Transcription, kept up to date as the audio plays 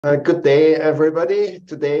Good day, everybody.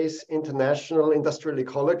 Today's International Industrial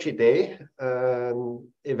Ecology Day, an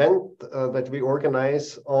event that we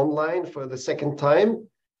organize online for the second time,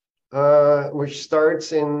 which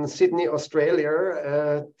starts in Sydney,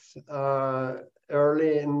 Australia at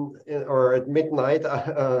early or at midnight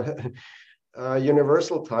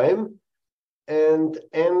Universal Time, and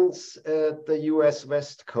ends at the US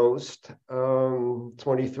West Coast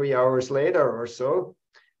 23 hours later or so.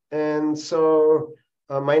 And so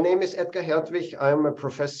my name is Edgar Hertwig. I'm a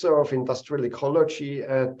professor of industrial ecology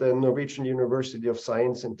at the Norwegian University of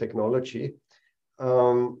Science and Technology.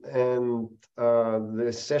 The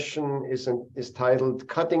session is titled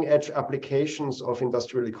Cutting Edge Applications of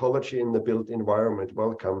Industrial Ecology in the Built Environment.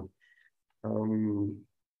 Welcome.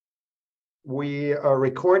 We are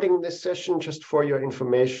recording this session just for your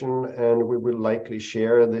information, and we will likely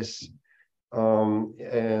share this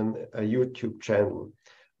in a YouTube channel.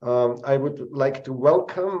 I would like to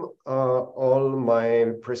welcome all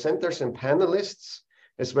my presenters and panelists,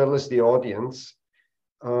 as well as the audience.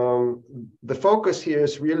 The focus here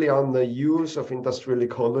is really on the use of industrial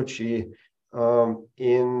ecology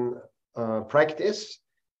in practice,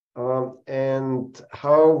 and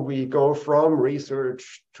how we go from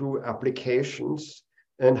research to applications,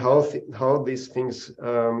 and how these things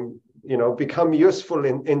become useful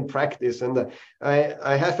in practice. And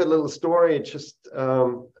I have a little story.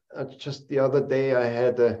 Just the other day, I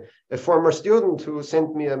had a former student who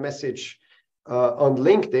sent me a message on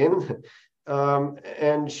LinkedIn,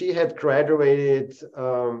 and she had graduated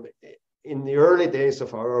in the early days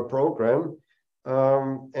of our program,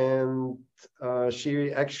 and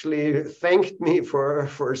she actually thanked me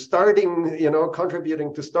for starting,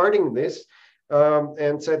 contributing to starting this.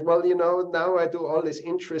 And said, well, now I do all this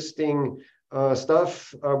interesting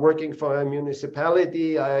stuff working for a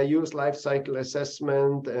municipality. I use life cycle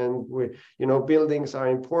assessment, and buildings are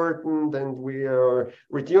important, and we are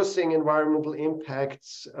reducing environmental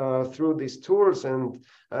impacts through these tools. And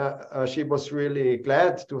she was really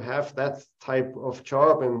glad to have that type of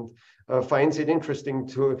job, and finds it interesting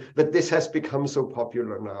that this has become so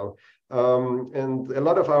popular now. And a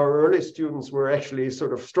lot of our early students were actually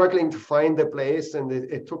sort of struggling to find a place, and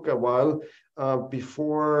it took a while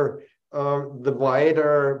before the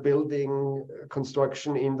wider building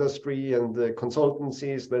construction industry and the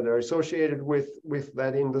consultancies that are associated with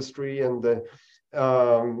that industry, and the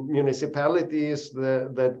municipalities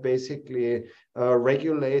that basically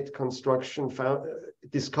regulate construction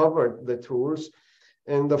discovered the tools.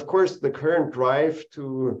 And of course, the current drive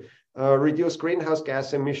to reduce greenhouse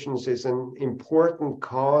gas emissions is an important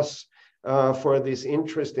cause for this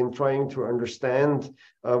interest in trying to understand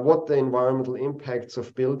what the environmental impacts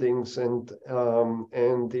of buildings and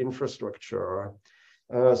the infrastructure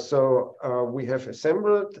are. So we have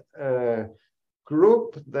assembled a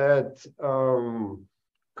group that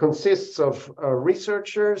consists of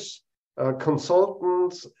researchers,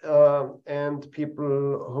 consultants, and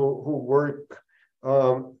people who work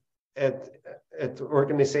at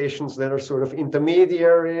organizations that are sort of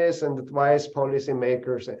intermediaries and advise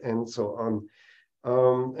policymakers and so on.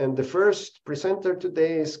 And the first presenter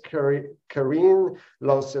today is Karine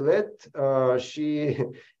Lauselet. She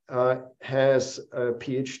has a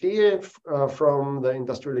PhD from the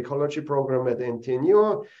Industrial Ecology program at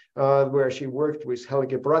NTNU, where she worked with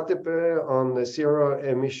Helge Brattebø on the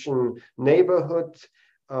Zero-Emission Neighbourhood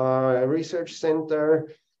research center.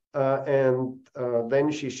 And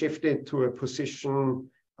then she shifted to a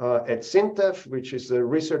position at SINTEF, which is a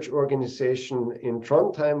research organization in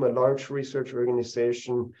Trondheim, a large research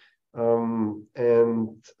organization.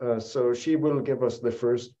 So she will give us the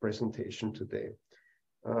first presentation today.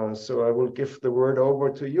 So I will give the word over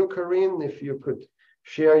to you, Karine, if you could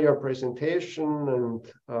share your presentation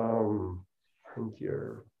and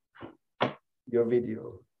your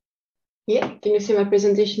video. Yeah, can you see my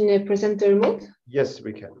presentation in presenter mode? Yes,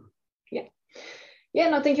 we can. Yeah,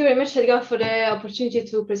 no, thank you very much, Edgar, for the opportunity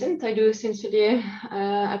to present. I do sincerely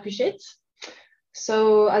appreciate.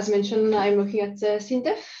 So, as mentioned, I'm working at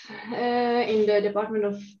SINTEF in the Department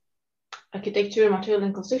of Architecture, Material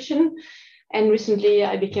and Construction. And recently,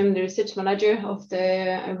 I became the research manager of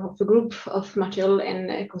the group of material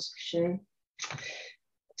and construction.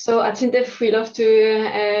 So at SINTEF, we love to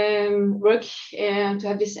work to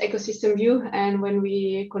have this ecosystem view. And when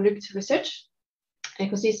we conduct research,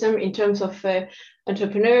 ecosystem in terms of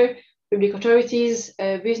entrepreneur, public authorities,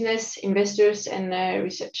 business, investors, and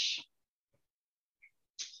research.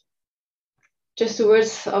 Just 2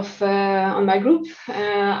 words of on my group.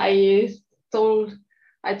 I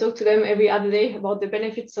talk to them every other day about the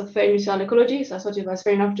benefits of industrial ecology. So I thought it was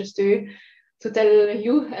fair enough just to to tell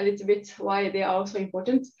you a little bit why they are so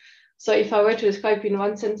important. So if I were to describe in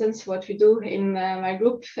one sentence what we do in my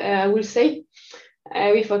group, I will say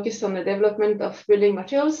we focus on the development of building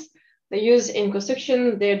materials, the use in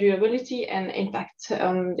construction, their durability and impact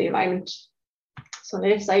on the environment. So on the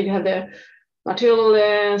left side, you have the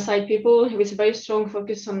material side people with a very strong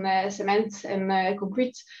focus on cement and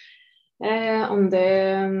concrete. On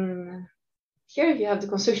the here you have the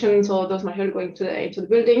construction, so those materials going into the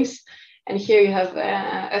buildings. And here you have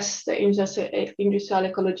us, the industrial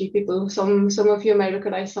ecology people. Some of you may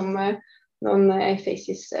recognize some known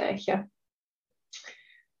faces here.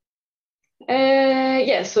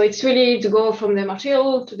 Yeah, so it's really to go from the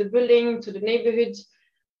material to the building to the neighborhood,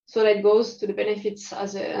 so that goes to the benefits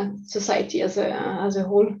as a society as a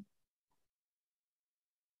whole.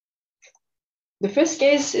 The first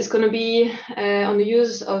case is going to be on the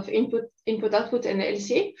use of input-output and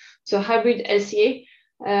LCA, so hybrid LCA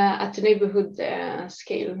at the neighborhood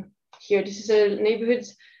scale. Here, this is a neighborhood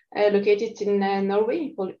located in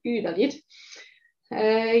Norway called Udalid.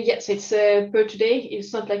 Yes, it's per today.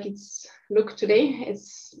 It's not like it's look today.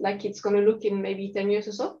 It's like it's going to look in maybe 10 years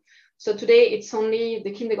or so. So today it's only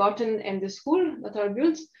the kindergarten and the school that are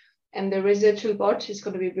built, and the residential part is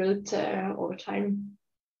going to be built over time.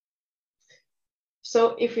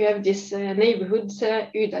 So if we have this neighborhood,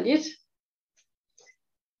 Udalid,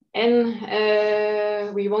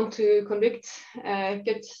 and we want to conduct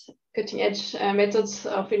cutting-edge methods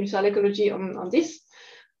of industrial ecology on this.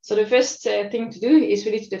 So the first thing to do is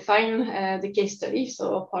really to define the case study,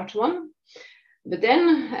 so part one. But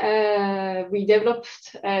then we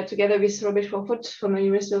developed together with Robert Crawford from the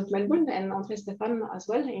University of Melbourne and André Stéphane as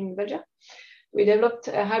well in Belgium. We developed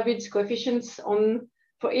hybrid coefficients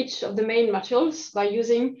for each of the main materials by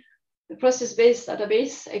using the process-based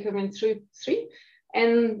database Ecology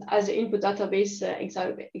and as an input database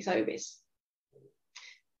Zero-Emission.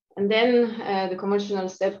 And then the conventional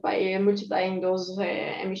step by multiplying those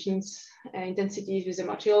emissions intensities with the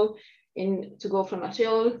material to go from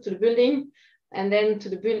material to the building, and then to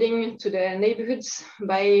the building to the neighborhoods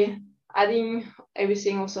by adding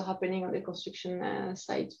everything also happening on the construction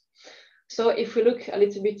side. So if we look a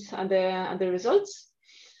little bit at the results.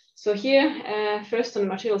 So here, first on the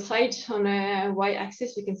material side, on the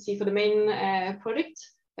y-axis, we can see for the main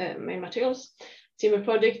main materials, timber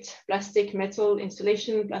product, plastic, metal,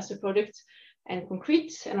 insulation, plaster product, and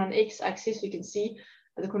concrete. And on x-axis, we can see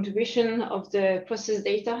the contribution of the process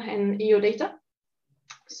data and EO data.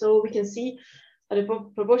 So we can see that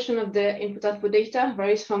the proportion of the input-output data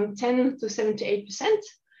varies from 10 to 78%,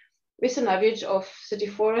 with an average of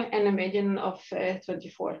 34 and a median of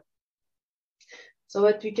 24. So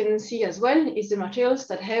what we can see as well is the materials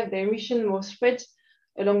that have their emission more spread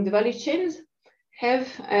along the value chains have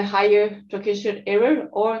a higher trocation error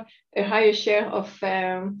or a higher share of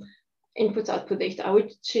input-output data,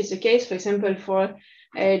 which is the case, for example, for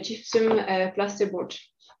gypsum plasterboard.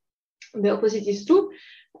 The opposite is true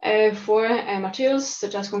for materials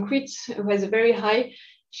such as concrete, who has a very high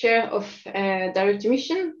share of direct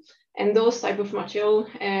emission, and those type of material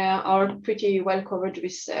are pretty well covered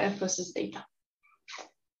with process data.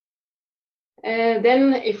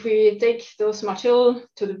 Then if we take those material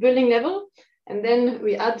to the building level, and then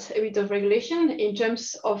we add a bit of regulation in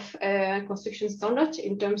terms of construction standard,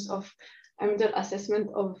 in terms of environmental assessment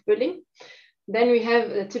of building, then we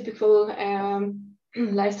have the typical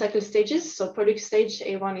life cycle stages. So product stage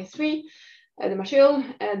A1, A3, the material,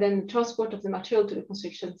 then transport of the material to the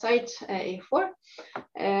construction site, A4,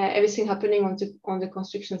 everything happening on the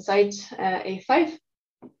construction site, A5,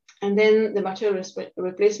 and then the material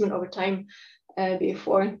replacement over time,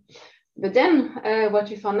 B4. But then what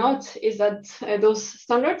we found out is that those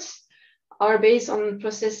standards are based on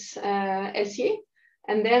process LCA,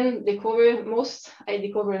 and then they cover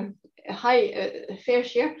a fair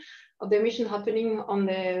share of the emission happening on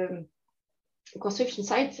the construction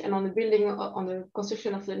site and on the building, on the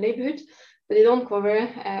construction of the neighborhood, but they don't cover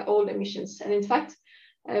all emissions. And in fact,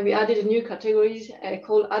 we added a new category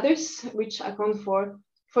called others, which account for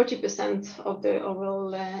 40% of the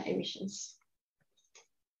overall emissions.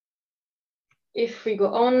 If we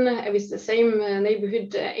go on with the same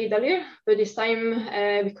neighborhood Idalier, but this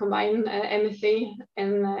time we combine MFA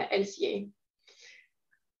and LCA.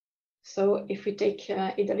 So if we take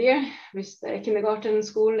Idalier with the kindergarten,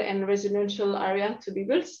 school, and residential area to be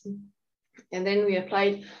built, and then we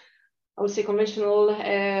applied, I would say, conventional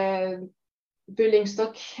building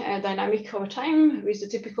stock dynamic over time with the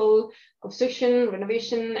typical construction,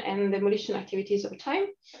 renovation, and demolition activities over time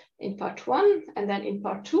in part one, and then in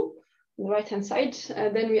part two, on the right-hand side,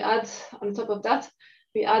 then we add, on top of that,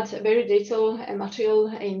 we add very detailed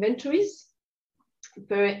material inventories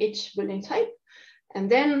per each building type. And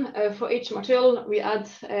then for each material, we add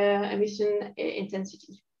emission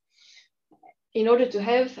intensity in order to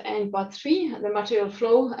have, in part 3, the material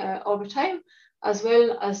flow over time, as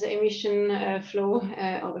well as the emission flow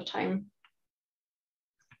over time.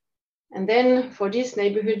 And then for these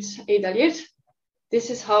neighborhoods evaluated, this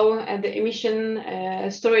is how the emission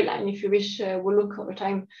storyline, if you wish, will look over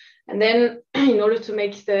time. And then in order to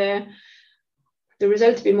make the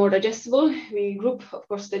result be more digestible, we group, of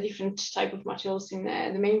course, the different type of materials in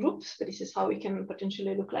the main groups, but this is how we can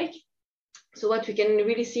potentially look like. So what we can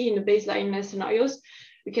really see in the baseline scenarios,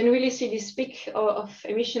 we can really see this peak of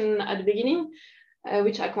emission at the beginning,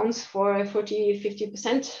 which accounts for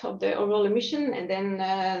 40–50% of the overall emission, and then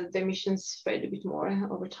the emissions spread a bit more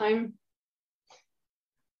over time.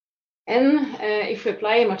 And if we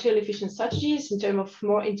apply material efficient strategies in terms of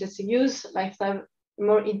more intensive use,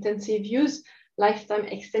 lifetime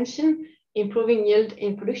extension, improving yield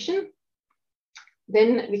in production,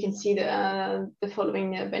 then we can see the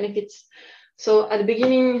following benefits. So at the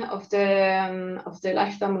beginning of the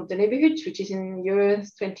lifetime of the neighborhood, which is in year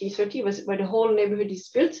 2030, where the whole neighborhood is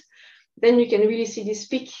built, then you can really see this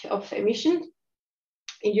peak of emission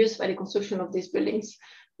induced by the construction of these buildings.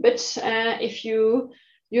 But if you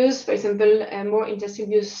use, for example, a more intensive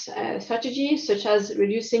use strategy, such as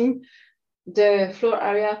reducing the floor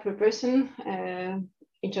area per person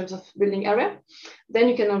in terms of building area, then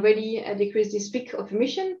you can already decrease this peak of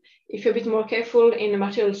emission. If you're a bit more careful in the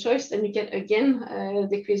material choice, then you can again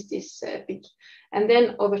decrease this peak. And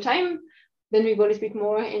then over time, then we go a little bit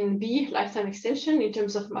more in B, lifetime extension, in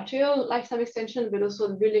terms of material lifetime extension, but also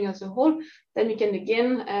the building as a whole. Then we can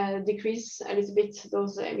again decrease a little bit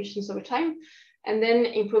those emissions over time. And then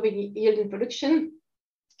improving yield in production,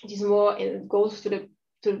 it is more, it goes to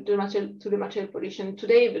the material production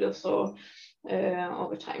today, but also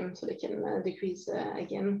over time, so they can decrease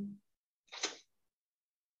again.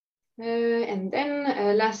 And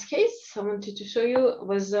then last case I wanted to show you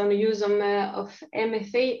was on the use of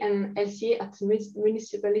MFA and LCA at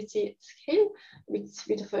municipality scale, with a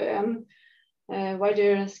bit of a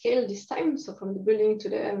wider scale this time. So from the building to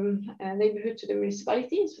the neighborhood to the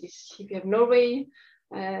municipality. So this, if you have Norway,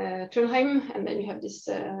 Trondheim, and then you have this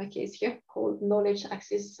case here called knowledge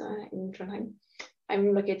access in Trondheim.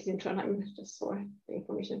 I'm located in Trondheim, just for the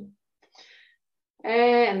information.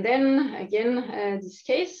 And then again, this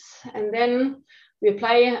case, and then we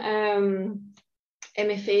apply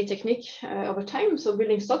MFA technique over time. So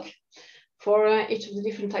building stock for each of the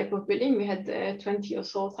different type of building. We had 20 or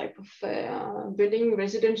so type of building,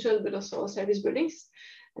 residential, but also service buildings.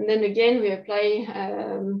 And then again, we apply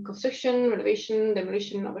construction, renovation,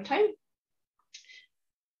 demolition over time.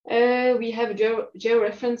 We have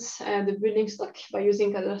geo-reference the building stock by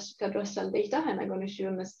using cadastral data, and I'm going to show you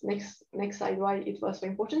on this next slide why it was so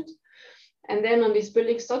important. And then on this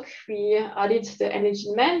building stock, we added the energy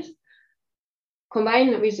demand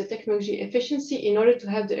combined with the technology efficiency in order to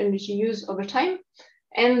have the energy use over time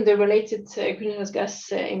and the related greenhouse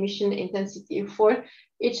gas emission intensity for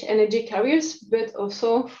each energy carriers, but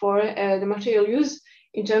also for the material use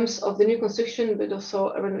in terms of the new construction, but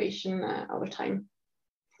also renovation over time.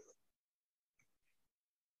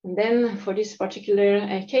 And then for this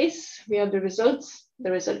particular case, we have the results,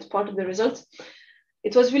 part of the result.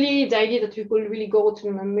 It was really the idea that we could really go to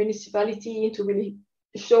a municipality to really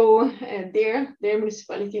show their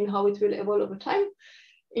municipality and how it will evolve over time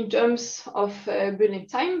in terms of building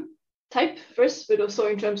type first, but also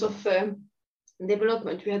in terms of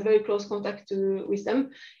development. We had very close contact with them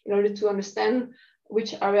in order to understand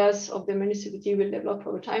which areas of the municipality will develop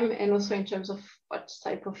over time, and also in terms of what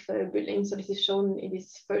type of building. So this is shown in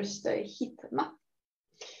this first heat map.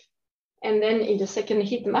 And then in the second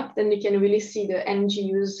heat map, then you can really see the energy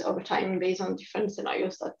use over time based on different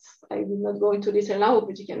scenarios that I will not go into detail now,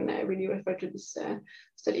 but you can really refer to this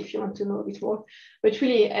study if you want to know a bit more. But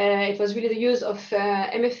really, it was really the use of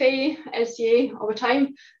MFA, LCA over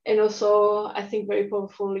time, and also I think very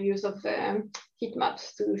powerful use of heat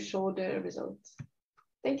maps to show the results.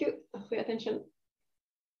 Thank you for your attention.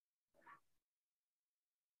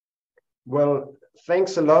 Well,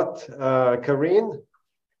 thanks a lot, Karine.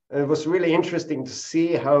 It was really interesting to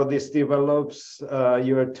see how this develops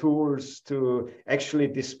your tools to actually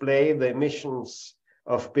display the emissions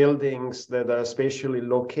of buildings that are spatially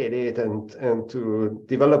located and to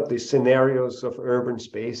develop these scenarios of urban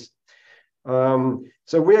space.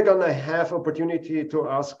 So we're going to have opportunity to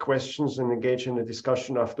ask questions and engage in a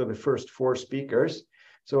discussion after the first 4 speakers.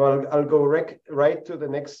 So I'll go right to the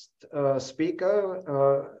next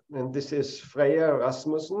speaker, and this is Freya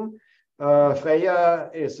Rasmussen.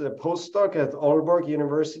 Freya is a postdoc at Aalborg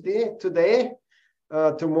University today.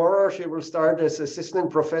 Tomorrow, she will start as assistant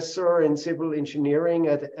professor in civil engineering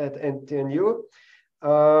at NTNU.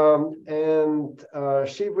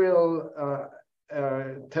 She will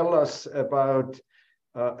tell us about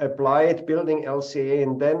applied building LCA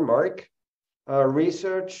in Denmark.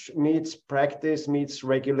 Research meets practice meets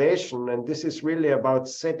regulation, and this is really about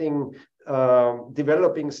setting,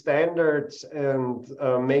 developing standards and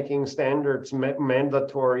making standards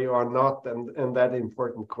mandatory or not, and that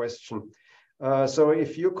important question. So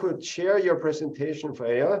if you could share your presentation,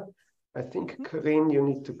 Freya. I think, Corinne, you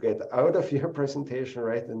need to get out of your presentation,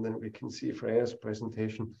 right? And then we can see Freya's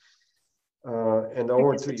presentation. And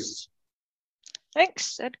over to you.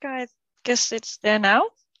 Thanks, Edgar. I guess it's there now.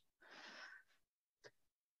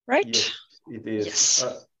 Right? Yes, it is.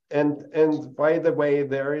 Yes. And by the way,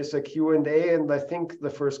 there is a Q&A, and I think the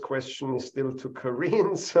first question is still to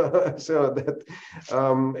Corinne. So that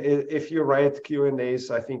if you write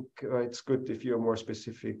Q&As, I think it's good if you're more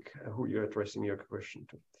specific who you're addressing your question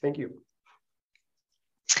to. Thank you.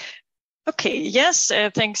 Okay, yes,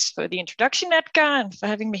 thanks for the introduction, Edgar, and for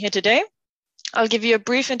having me here today. I'll give you a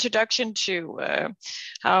brief introduction to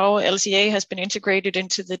how LCA has been integrated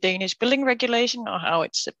into the Danish building regulation, or how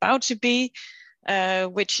it's about to be,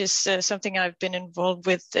 which is something I've been involved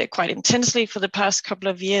with quite intensely for the past couple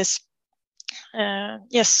of years.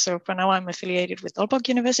 Yes, so for now I'm affiliated with Aalborg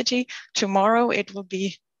University. Tomorrow it will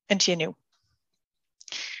be NTNU.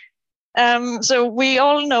 So we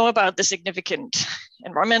all know about the significant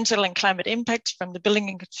environmental and climate impacts from the building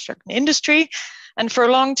and construction industry. And for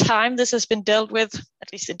a long time, this has been dealt with,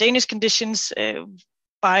 at least in Danish conditions,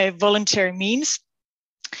 by voluntary means.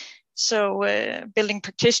 So building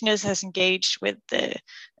practitioners has engaged with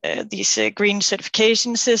these green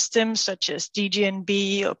certification systems such as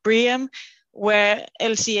DGNB or BREEAM, where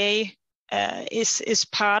LCA is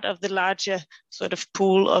part of the larger sort of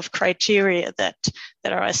pool of criteria that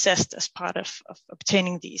are assessed as part of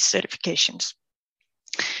obtaining these certifications.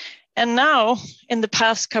 And now, in the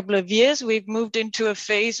past couple of years, we've moved into a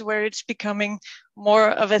phase where it's becoming more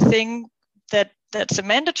of a thing that's a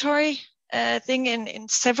mandatory thing in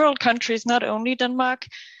several countries, not only Denmark.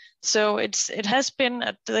 So there has been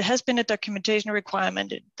a documentation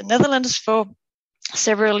requirement in the Netherlands for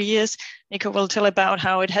several years. Nico will tell about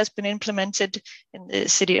how it has been implemented in the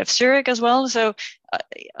city of Zurich as well. So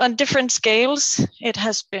on different scales, it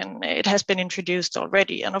has been introduced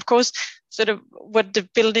already. And of course, sort of what the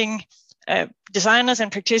building designers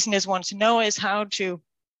and practitioners want to know is how to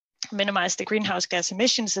minimize the greenhouse gas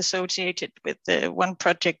emissions associated with one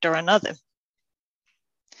project or another.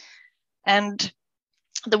 And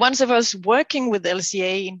the ones of us working with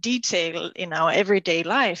LCA in detail in our everyday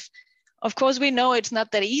life, of course, we know it's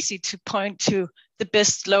not that easy to point to the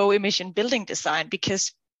best low emission building design,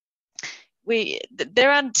 because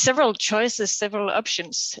there are several choices, several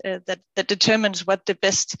options that determines what the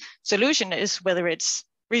best solution is, whether it's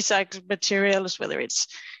recycled materials, whether it's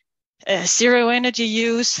zero energy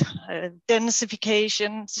use,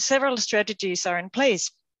 densification. Several strategies are in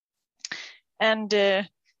place. And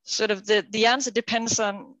sort of the answer depends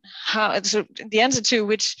on how. So the answer to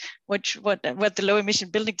what the low emission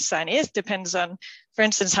building design is depends on, for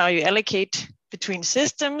instance, how you allocate between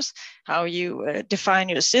systems, how you define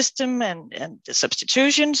your system and the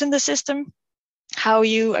substitutions in the system, how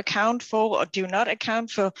you account for or do not account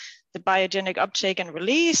for the biogenic uptake and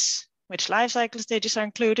release, which life cycle stages are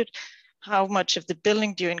included, how much of the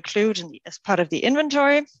building do you include as part of the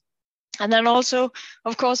inventory. And then also,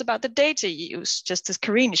 of course, about the data you use, just as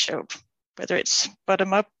Corinne showed, whether it's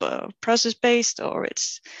bottom-up process-based or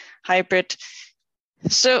it's hybrid.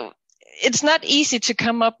 So it's not easy to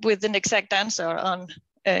come up with an exact answer on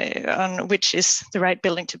which is the right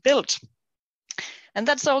building to build. And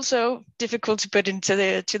that's also difficult to put into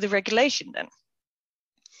the regulation then.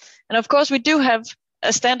 And of course, we do have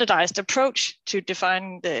a standardized approach to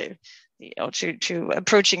define to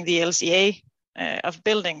approaching the LCA of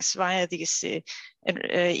buildings via these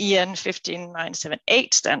EN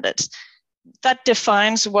 15978 standards. That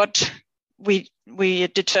defines what we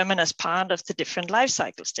determine as part of the different life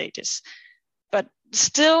cycle stages. But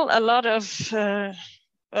still a lot of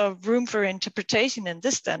room for interpretation in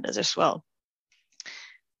this standard as well.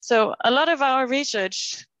 So a lot of our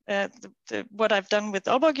research, what I've done with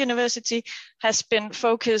Aalborg University, has been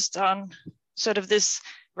focused on sort of this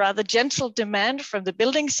rather gentle demand from the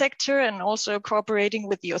building sector, and also cooperating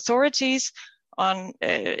with the authorities on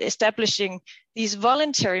establishing these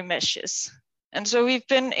voluntary measures. And so we've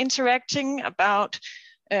been interacting about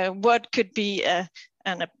what could be a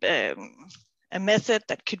method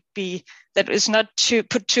that is not to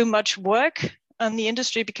put too much work on the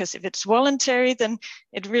industry, because if it's voluntary, then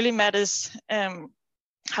it really matters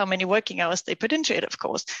how many working hours they put into it, of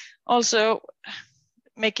course. Also,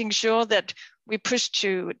 making sure that we push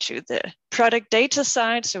to the product data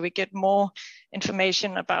side, so we get more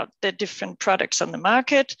information about the different products on the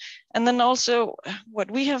market. And then also what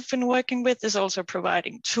we have been working with is also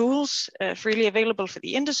providing tools freely available for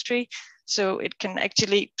the industry, so it can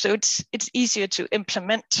actually, so it's easier to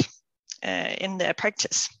implement in their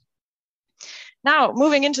practice. Now,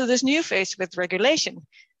 moving into this new phase with regulation,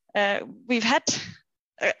 we've had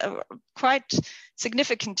a quite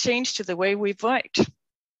significant change to the way we've worked.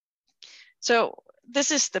 So this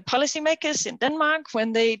is the policymakers in Denmark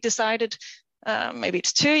when they decided, maybe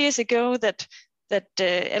it's 2 years ago, that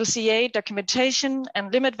LCA documentation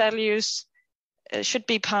and limit values should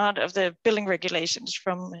be part of the building regulations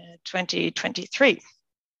from 2023.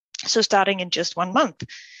 So starting in just 1 month.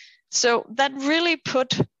 So that really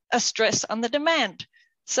put a stress on the demand.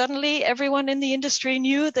 Suddenly, everyone in the industry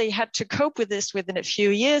knew they had to cope with this within a few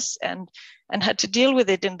years and had to deal with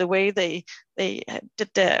it in the way they did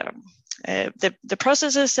the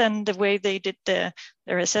processes and the way they did their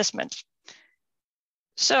assessment.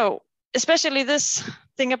 So especially this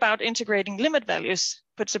thing about integrating limit values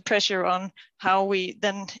puts a pressure on how we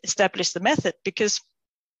then establish the method, because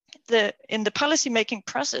in the policy-making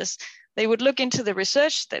process, they would look into the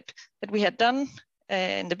research that we had done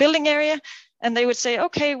in the building area, and they would say,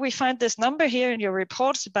 okay, we find this number here in your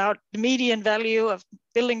reports about the median value of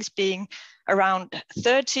buildings being around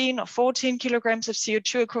 13 or 14 kilograms of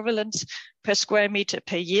CO2 equivalents per square meter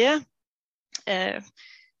per year.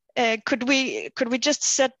 Could we just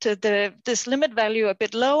set this limit value a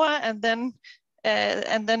bit lower, and then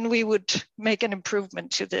we would make an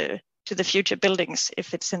improvement to the future buildings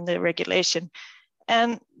if it's in the regulation?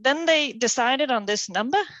 And then they decided on this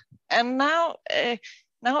number, and now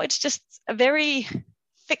it's just a very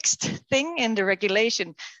fixed thing in the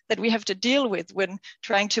regulation that we have to deal with when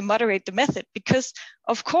trying to moderate the method, because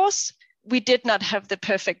of course we did not have the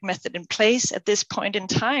perfect method in place at this point in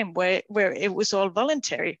time where it was all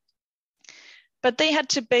voluntary. But they had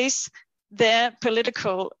to base their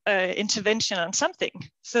political intervention on something.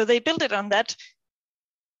 So they built it on that.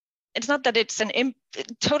 It's not that it's an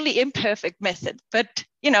totally imperfect method, but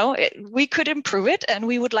we could improve it, and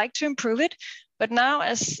we would like to improve it. But now,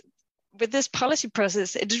 as with this policy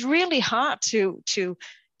process, it's really hard to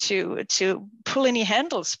pull any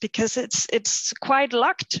handles, because it's quite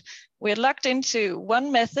locked. We're locked into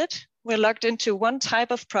one method. We're locked into one type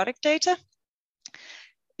of product data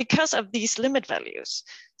because of these limit values.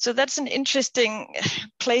 So that's an interesting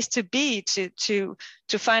place to be, to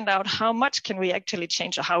find out how much can we actually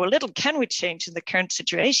change, or how little can we change in the current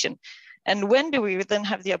situation. And when do we then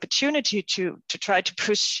have the opportunity to try to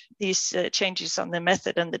push these changes on the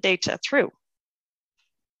method and the data through?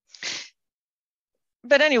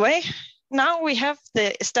 But anyway, now we have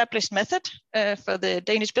the established method for the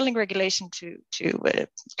Danish building regulation to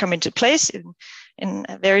come into place in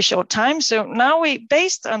a very short time. So now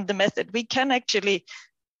based on the method, we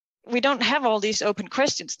don't have all these open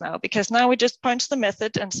questions now, because now we just point to the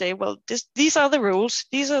method and say, well, these are the rules.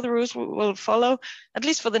 These are the rules we will follow, at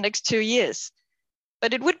least for the next 2 years.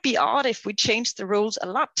 But it would be odd if we changed the rules a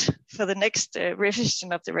lot for the next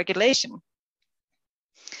revision of the regulation.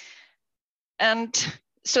 And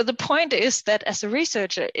so the point is that as a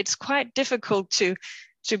researcher, it's quite difficult to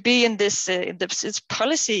be in this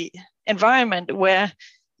policy environment where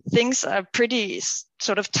things are pretty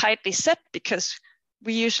sort of tightly set, because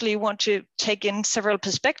we usually want to take in several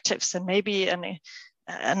perspectives and maybe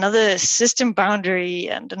another system boundary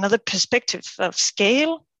and another perspective of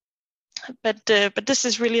scale. But this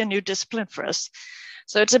is really a new discipline for us.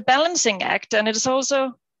 So it's a balancing act, and it's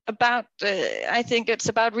also about, I think it's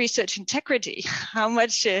about research integrity. How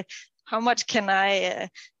much can I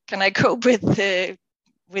cope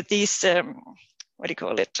with these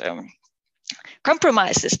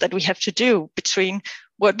compromises that we have to do between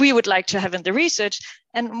what we would like to have in the research,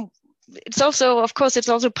 and it's also, of course, it's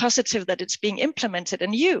also positive that it's being implemented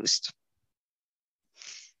and used.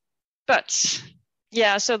 But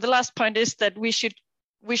yeah, so the last point is that we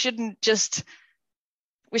shouldn't just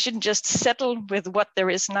settle with what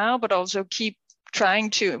there is now, but also keep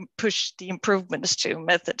trying to push the improvements to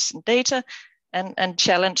methods and data, and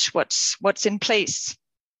challenge what's in place.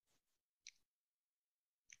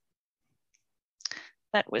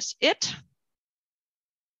 That was it.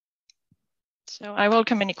 So I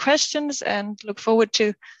welcome any questions and look forward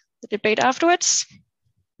to the debate afterwards.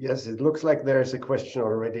 Yes, it looks like there's a question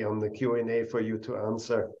already on the Q&A for you to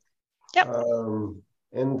answer. Yep.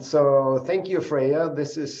 And so thank you, Freya.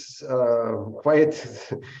 This is quite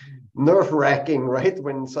nerve-wracking, right?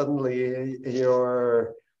 When suddenly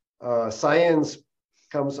your science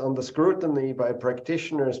comes under scrutiny by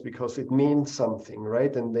practitioners because it means something,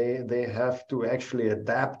 right? And they have to actually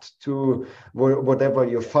adapt to whatever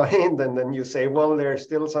you find. And then you say, well, there's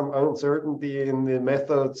still some uncertainty in the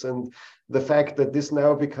methods. And the fact that this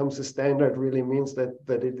now becomes a standard really means that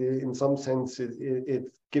it, in some sense, it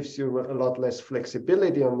gives you a lot less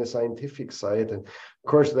flexibility on the scientific side. And of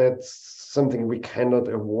course, that's something we cannot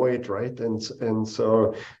avoid, right? And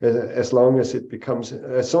so as soon as it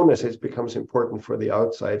becomes important for the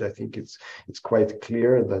outside, I think it's quite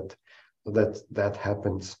clear that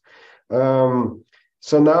happens.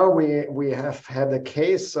 So now we have had a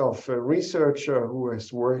case of a researcher who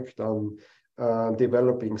has worked on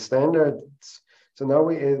developing standards. So now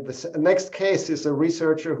the next case is a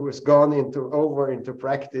researcher who has gone over into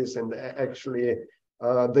practice and actually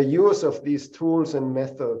the use of these tools and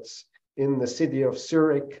methods in the city of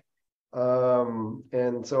Zurich.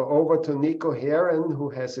 And so over to Nico Heron, who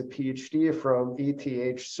has a PhD from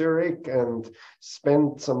ETH Zurich and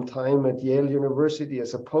spent some time at Yale University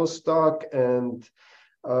as a postdoc and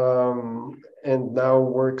now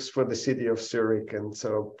works for the city of Zurich. And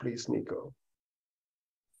so please, Nico.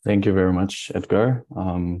 Thank you very much, Edgar.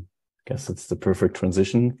 Guess it's the perfect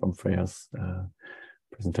transition from Freya's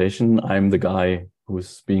presentation. I'm the guy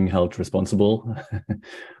who's being held responsible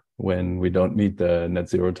when we don't meet the net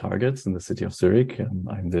zero targets in the city of Zurich.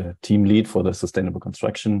 I'm the team lead for the sustainable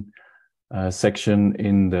construction section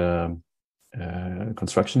in the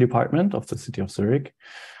construction department of the city of Zurich.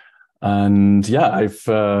 And yeah,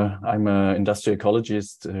 I'm an industrial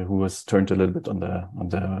ecologist who has turned a little bit on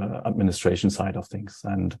the administration side of things.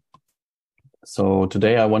 And so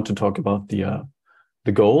today I want to talk about the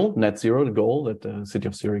goal, net zero, the goal that the city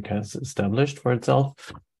of Zurich has established for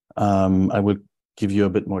itself. I will give you a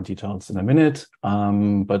bit more details in a minute,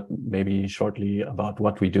 but maybe shortly about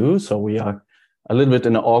what we do. So we are a little bit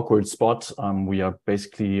in an awkward spot. We are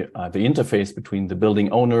basically the interface between the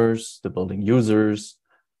building owners, the building users,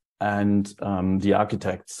 and the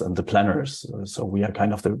architects and the planners. So we are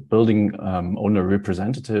kind of the building owner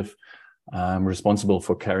representative responsible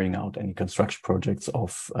for carrying out any construction projects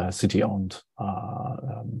of city-owned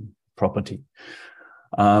property.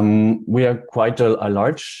 We are quite a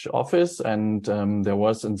large office, and there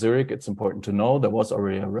was in Zurich, it's important to know, there was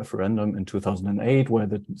already a referendum in 2008 where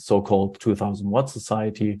the so-called 2000 Watt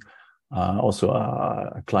Society, also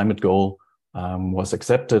a climate goal, was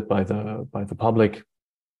accepted by the public.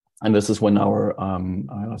 And this is when our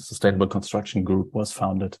sustainable construction group was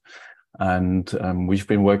founded. And we've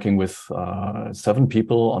been working with 7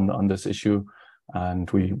 people on this issue.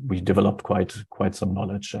 And we developed quite some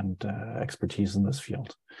knowledge and expertise in this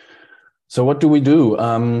field. So what do?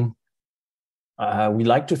 We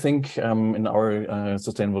like to think in our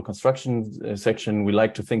sustainable construction section, we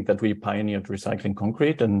like to think that we pioneered recycling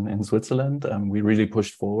concrete in Switzerland. We really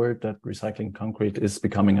pushed forward that recycling concrete is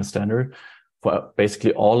becoming a standard for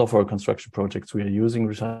basically all of our construction projects. We are using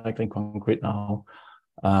recycling concrete now.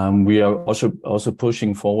 We are also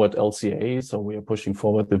pushing forward LCA. So we are pushing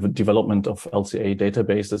forward the development of LCA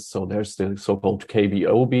databases. So there's the so-called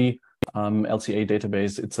KBOB LCA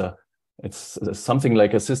database. It's something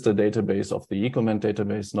like a sister database of the Ecoment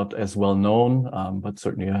database, not as well known, but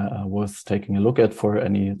certainly worth taking a look at for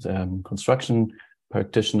any construction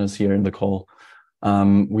practitioners here in the call.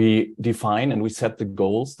 We define and we set the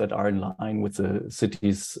goals that are in line with the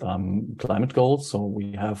city's climate goals. So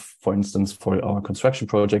we have, for instance, for our construction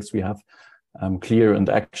projects, we have clear and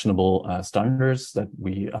actionable standards that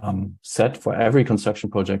we set for every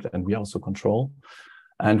construction project, and we also control.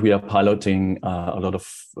 And we are piloting a lot of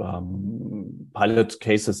pilot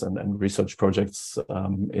cases and research projects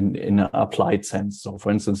in an applied sense. So,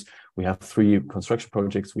 for instance, we have 3 construction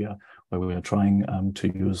projects where we are trying to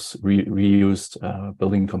use reused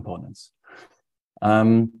building components.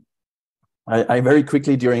 I very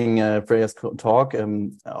quickly during Freya's talk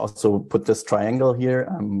also put this triangle here.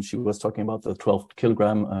 She was talking about the 12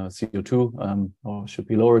 kilogram CO2, or should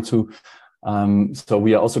be lower too. So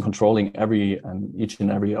we are also controlling each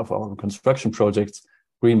and every of our construction projects.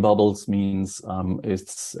 Green bubbles means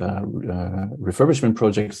it's refurbishment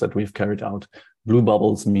projects that we've carried out. Blue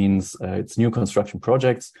bubbles means it's new construction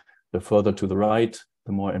projects. The further to the right,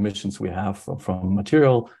 the more emissions we have from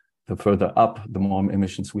material. The further up, the more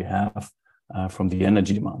emissions we have from the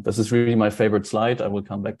energy demand. This is really my favorite slide. I will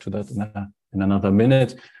come back to that in another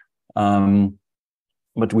minute.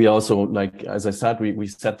 But we also, like, as I said, we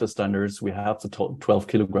set the standards. We have the 12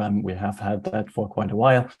 kilogram. We have had that for quite a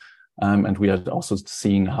while. And we are also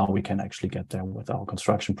seeing how we can actually get there with our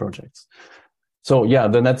construction projects. So yeah,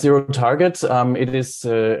 the net zero target, it is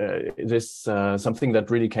something that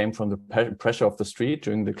really came from the pressure of the street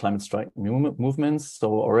during the climate strike movements. So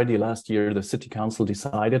already last year, the city council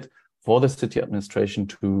decided for the city administration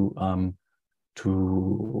to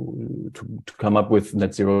come up with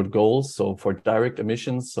net zero goals. So for direct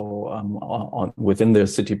emissions, so within the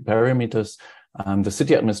city parameters, the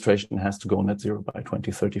city administration has to go net zero by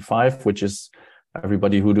 2035, which is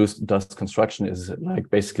everybody who does construction is like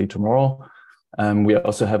basically tomorrow. We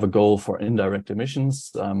also have a goal for indirect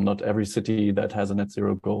emissions. Not every city that has a net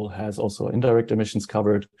zero goal has also indirect emissions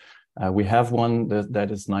covered. We have one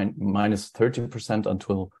that is minus 30%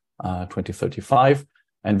 until 2035.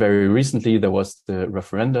 And very recently, there was the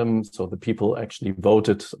referendum. So the people actually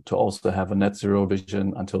voted to also have a net zero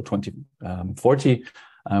vision until 2040,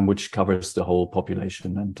 which covers the whole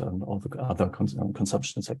population and all the other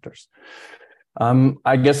consumption sectors.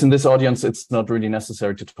 I guess in this audience, it's not really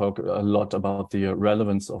necessary to talk a lot about the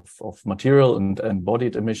relevance of material and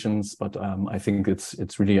embodied emissions, but I think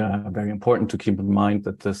it's really very important to keep in mind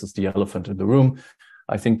that this is the elephant in the room.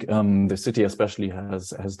 I think the city especially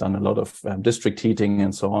has done a lot of district heating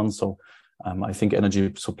and so on. So I think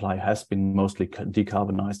energy supply has been mostly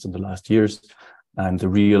decarbonized in the last years, and the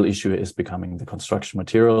real issue is becoming the construction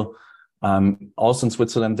material. Also in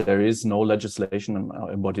Switzerland, there is no legislation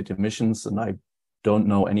on embodied emissions, and I don't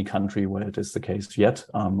know any country where it is the case yet.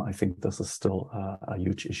 I think this is still a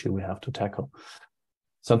huge issue we have to tackle.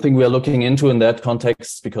 Something we are looking into in that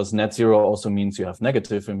context, because net zero also means you have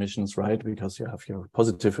negative emissions, right? Because you have your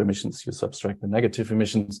positive emissions, you subtract the negative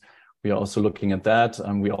emissions. We are also looking at that,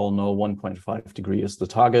 and we all know 1.5 degree is the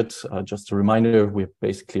target. Just a reminder, we're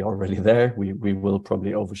basically already there. We will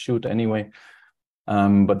probably overshoot anyway.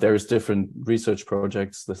 But there is different research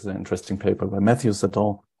projects. This is an interesting paper by Matthews et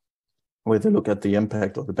al., where they look at the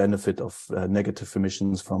impact or the benefit of negative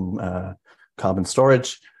emissions from carbon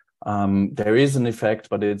storage. There is an effect,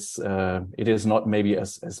 but it is not maybe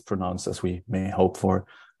as pronounced as we may hope for.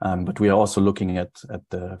 But we are also looking at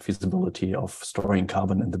the feasibility of storing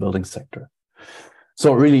carbon in the building sector.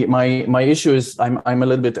 So really, my issue is I'm a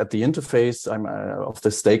little bit at the interface of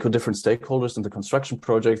the different stakeholders in the construction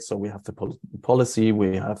project. So we have the policy,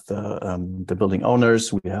 we have the building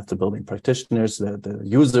owners, we have the building practitioners, the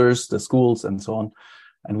users, the schools, and so on.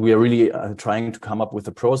 And we are really trying to come up with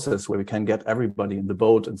a process where we can get everybody in the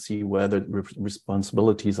boat and see where the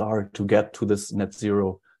responsibilities are to get to this net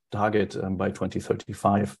zero target by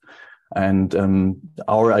 2035. And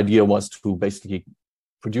our idea was to basically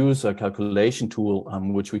produce a calculation tool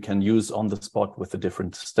which we can use on the spot with the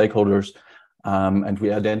different stakeholders. And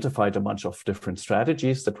we identified a bunch of different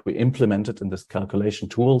strategies that we implemented in this calculation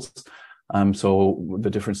tools. So the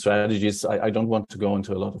different strategies, I don't want to go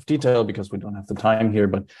into a lot of detail because we don't have the time here,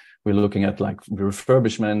 but we're looking at like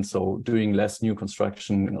refurbishment, so doing less new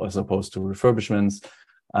construction as opposed to refurbishments,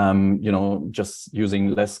 just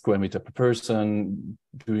using less square meter per person,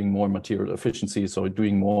 doing more material efficiency, so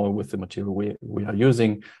doing more with the material we are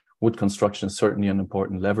using. Wood construction is certainly an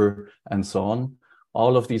important lever, and so on.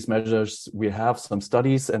 All of these measures, we have some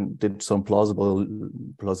studies and did some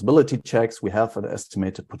plausibility checks. We have an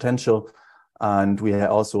estimated potential, and we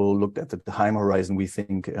also looked at the time horizon we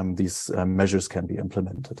think these measures can be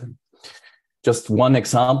implemented in. Just one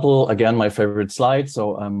example, again, my favorite slide.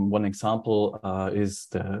 So one example is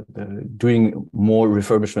the doing more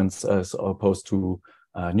refurbishments as opposed to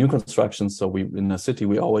new construction. So in a city,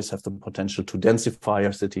 we always have the potential to densify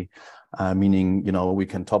our city, meaning, we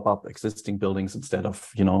can top up existing buildings instead of,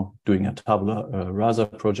 doing a tabula rasa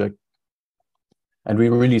project. And we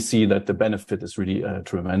really see that the benefit is really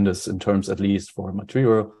tremendous in terms, at least for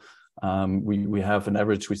material. We have an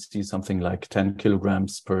average, we see something like 10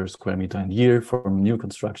 kilograms per square meter a year from new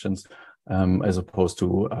constructions, as opposed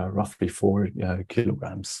to roughly 4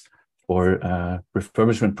 kilograms for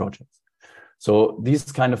refurbishment projects. So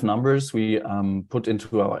these kind of numbers we put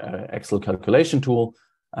into our Excel calculation tool,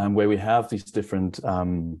 where we have these different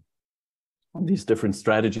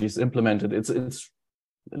strategies implemented. It's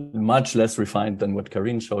much less refined than what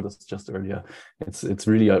Karine showed us just earlier. It's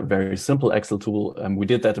really a very simple Excel tool. We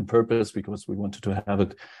did that on purpose because we wanted to have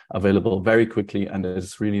it available very quickly. And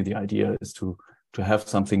it's really the idea is to have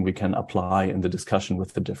something we can apply in the discussion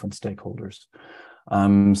with the different stakeholders.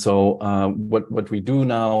 What we do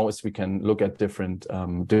now is we can look at different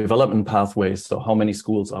development pathways. So how many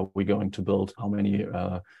schools are we going to build? How many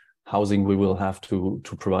housing we will have to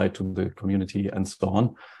provide to the community, and so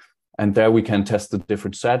on. And there we can test the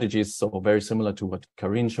different strategies. So very similar to what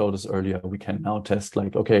Karine showed us earlier, we can now test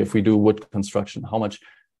like, okay, if we do wood construction, how much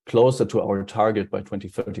closer to our target by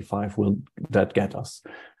 2035 will that get us?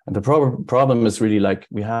 And the problem is really like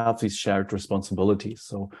we have these shared responsibilities.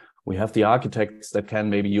 So we have the architects that can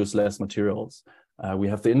maybe use less materials. We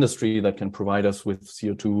have the industry that can provide us with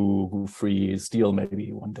CO2-free steel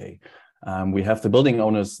maybe one day. We have the building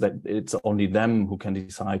owners that it's only them who can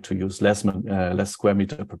decide to use less square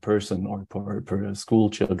meter per person or per school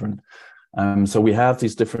children. So we have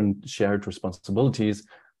these different shared responsibilities,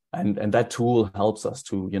 and that tool helps us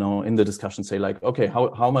to, in the discussion say like, okay,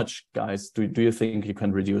 how much, guys, do you think you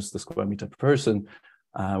can reduce the square meter per person?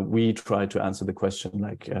 We try to answer the question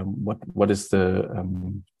like, what is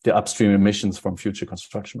the upstream emissions from future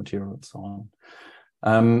construction material and so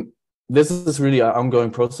on. This is really an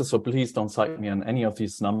ongoing process, so please don't cite me on any of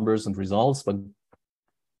these numbers and results, but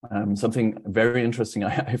something very interesting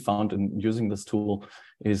I found in using this tool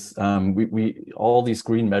is we all these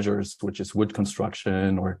green measures, which is wood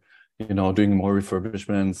construction or doing more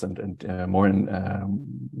refurbishments and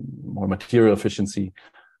more material efficiency.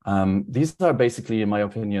 These are basically, in my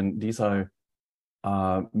opinion, these are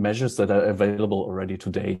measures that are available already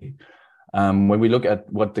today. When we look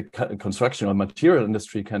at what the construction or material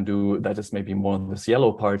industry can do, that is maybe more this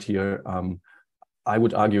yellow part here. I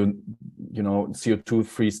would argue,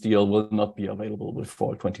 CO2-free steel will not be available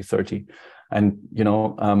before 2030. And,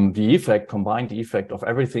 the combined effect of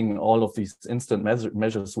everything, all of these instant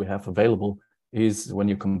measures we have available is when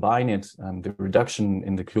you combine it, the reduction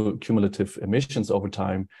in the cumulative emissions over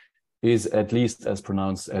time is at least as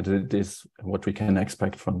pronounced as it is what we can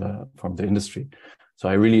expect from the industry. So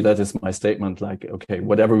that is my statement, like, okay,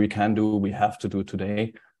 whatever we can do, we have to do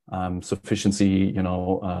today. Sufficiency,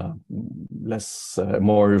 more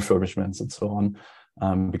refurbishments and so on,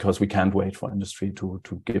 because we can't wait for industry to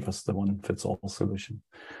give us the one-fits-all solution.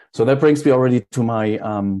 So that brings me already to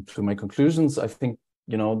my conclusions. I think,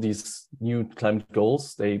 these new climate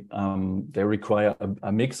goals, they require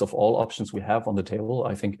a mix of all options we have on the table.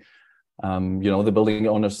 I think, the building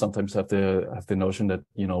owners sometimes have the notion that,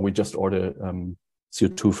 we just order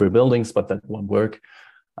CO2-free buildings, but that won't work.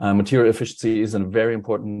 Material efficiency is a very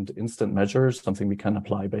important instant measure, something we can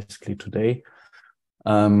apply basically today.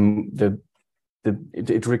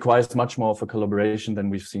 It requires much more of a collaboration than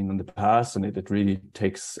we've seen in the past, and it really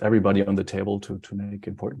takes everybody on the table to make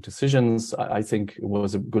important decisions. I think it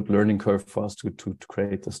was a good learning curve for us to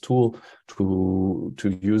create this tool, to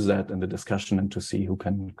use that in the discussion and to see who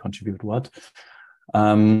can contribute what.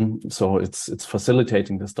 So it's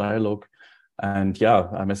facilitating this dialogue. And yeah,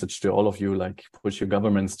 a message to all of you, like, push your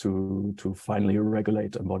governments to finally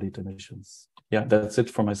regulate embodied emissions. Yeah, that's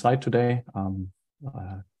it from my side today. I'm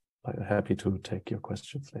happy to take your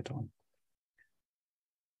questions later on.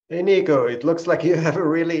 Hey, Nico, it looks like you have a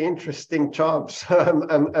really interesting job. So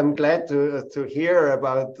I'm glad to hear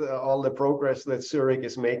about all the progress that Zurich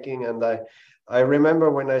is making. And I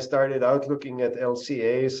remember when I started out looking at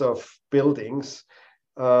LCAs of buildings,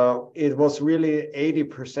 it was really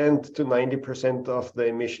 80% to 90% of the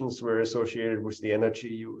emissions were associated with the energy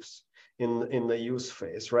use in the use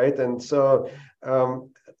phase, right? And so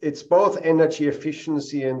it's both energy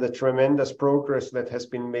efficiency and the tremendous progress that has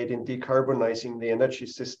been made in decarbonizing the energy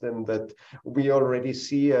system that we already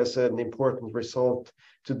see as an important result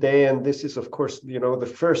today. And this is, of course,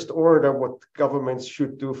 the first order, what governments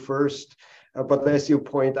should do first. But as you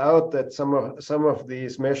point out, that some of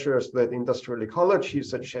these measures that industrial ecology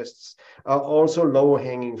suggests are also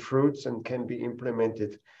low-hanging fruits and can be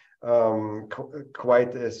implemented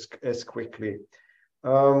quite as quickly.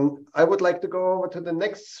 I would like to go over to the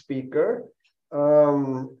next speaker.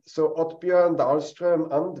 So Oddbjørn Dahlström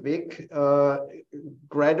Andvik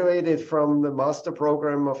graduated from the master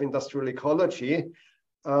program of industrial ecology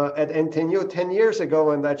at NTNU 10 years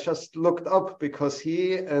ago, and I just looked up because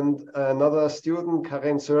he and another student,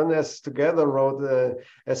 Karen Sørnes, together wrote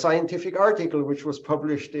a scientific article which was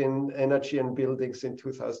published in Energy and Buildings in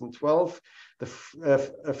 2012, the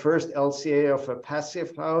first LCA of a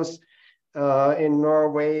passive house in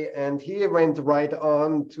Norway. And he went right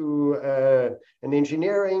on to an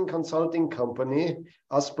engineering consulting company,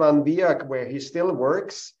 Asplan Viak, where he still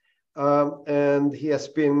works. And he has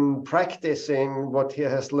been practicing what he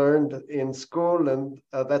has learned in school, and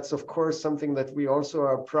that's of course something that we also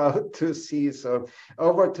are proud to see. So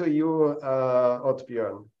over to you,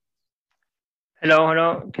 Oddbjørn.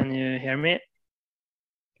 Hello, can you hear me?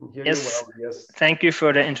 Can hear yes. You well, yes. Thank you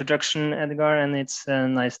for the introduction, Edgar, and it's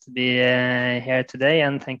nice to be here today,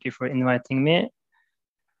 and thank you for inviting me.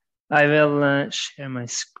 I will share my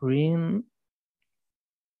screen.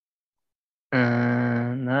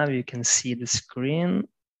 Now you can see the screen.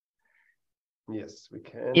 Yes, we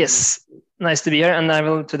can. Yes, nice to be here. And I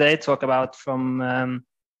will today talk about from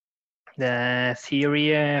the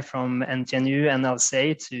theory from NTNU and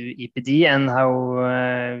LCA to EPD, and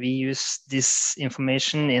how we use this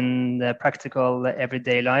information in the practical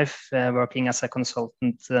everyday life, working as a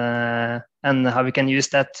consultant, and how we can use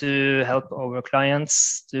that to help our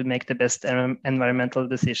clients to make the best environmental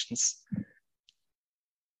decisions.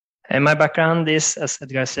 And my background is, as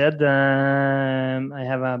Edgar said, I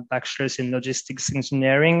have a bachelor's in logistics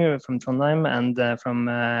engineering from Trondheim and from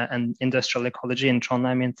an industrial ecology in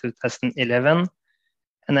Trondheim in 2011.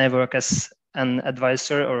 And I work as an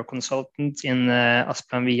advisor or consultant in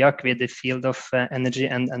Asplan Viak with the field of energy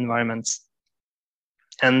and environment.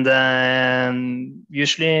 And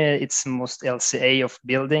usually it's most LCA of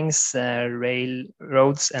buildings,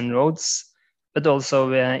 railroads and roads, but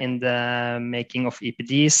also in the making of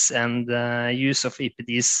EPDs and use of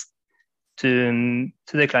EPDs to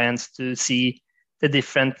the clients to see how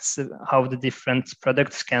the different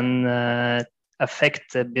products can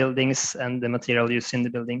affect the buildings and the material used in the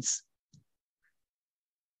buildings.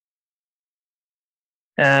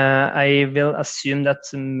 I will assume that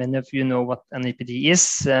many of you know what an EPD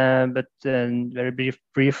is, but very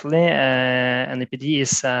briefly, an EPD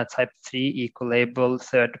is a Type 3 eco-label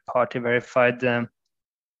third-party verified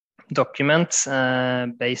document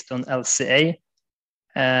based on LCA,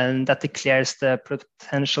 and that declares the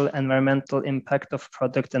potential environmental impact of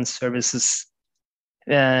product and services.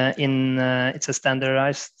 It's a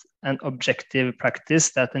standardized and objective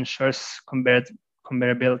practice that ensures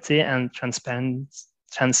comparability and transparency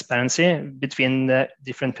between the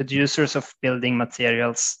different producers of building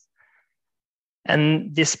materials.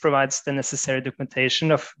 And this provides the necessary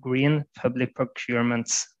documentation of green public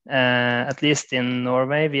procurement. At least in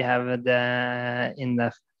Norway, we have in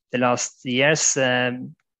the last years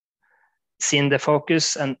seen the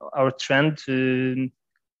focus and our trend to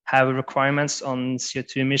have requirements on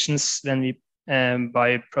CO2 emissions when we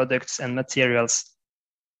buy products and materials.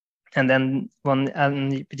 And then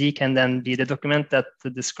an EPD can then be the document that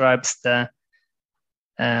describes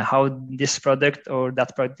how this product or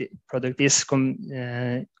that product is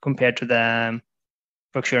compared to the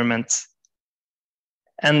procurement.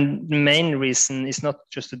 And the main reason is not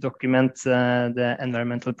just to document the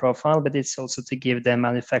environmental profile, but it's also to give the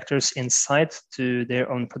manufacturers insight to their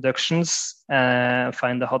own productions,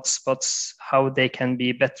 find the hotspots, how they can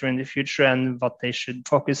be better in the future, and what they should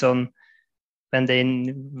focus on when they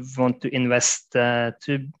want to invest to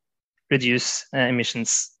reduce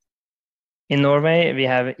emissions. In Norway, we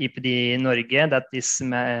have EPD Norge that is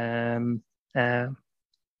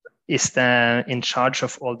in charge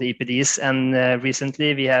of all the EPDs. And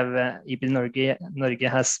recently we have EPD Norge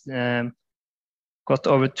has got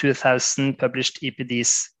over 2,000 published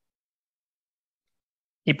EPDs.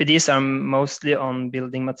 EPDs are mostly on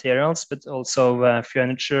building materials, but also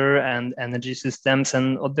furniture and energy systems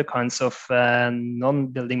and other kinds of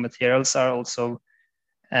non-building materials are also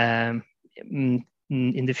in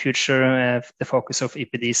the future the focus of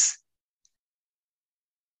EPDs.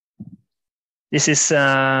 This is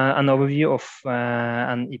an overview of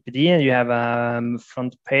an EPD. You have a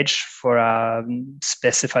front page for a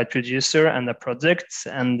specified producer and a product,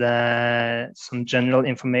 and some general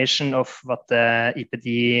information of what the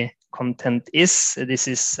EPD content is. This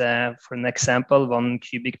is, for an example, 1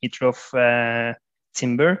 cubic meter of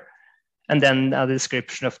timber, and then a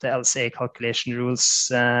description of the LCA calculation rules,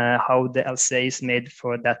 how the LCA is made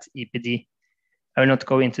for that EPD. I will not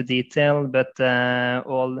go into detail, but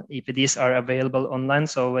all EPDs are available online,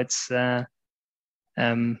 so it's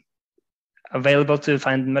available to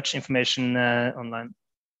find much information online.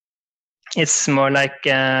 It's more like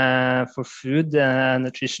for food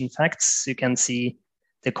nutrition facts. You can see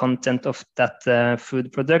the content of that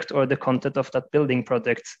food product or the content of that building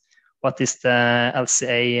product. What is the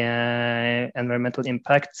LCA environmental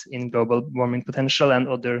impact in global warming potential and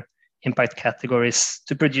other impact categories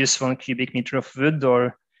to produce 1 cubic meter of wood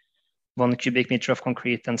or 1 cubic meter of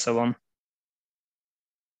concrete and so on.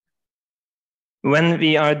 When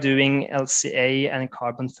we are doing LCA and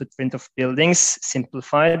carbon footprint of buildings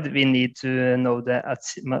simplified, we need to know the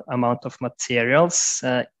amount of materials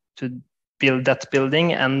to build that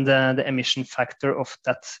building and the emission factor of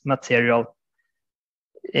that material.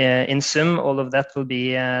 In sum, all of that will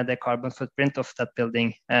be the carbon footprint of that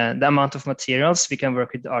building. The amount of materials, we can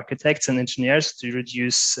work with architects and engineers to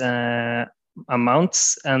reduce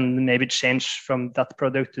amounts and maybe change from that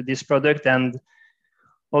product to this product, and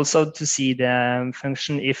also to see the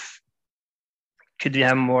function if could we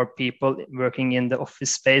have more people working in the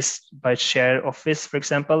office space by share office, for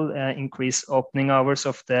example, increase opening hours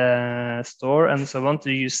of the store and so on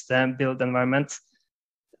to use the built environment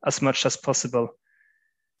as much as possible.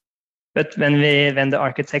 But when the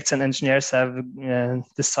architects and engineers have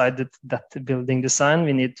decided that the building design,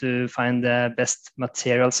 we need to find the best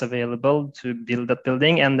materials available to build that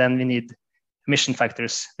building, and then we need emission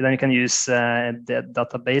factors. Then you can use the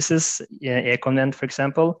databases, Econvent, for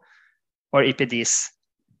example, or EPDs.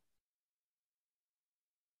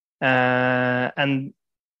 And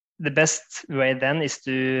the best way then is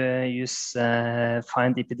to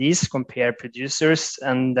find EPDs, compare producers,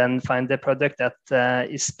 and then find the product that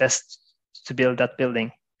is best to build that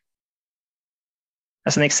building.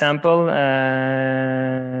 As an example,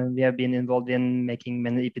 we have been involved in making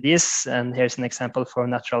many EPDs, and here's an example for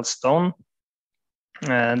natural stone.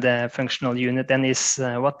 The functional unit then is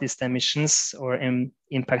what is the emissions or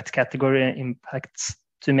impact category impacts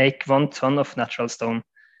to make 1 ton of natural stone.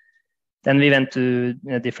 Then we went to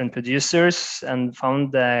different producers and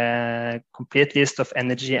found a complete list of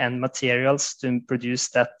energy and materials to produce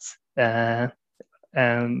that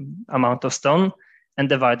amount of stone, and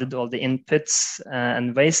divided all the inputs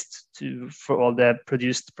and waste for all the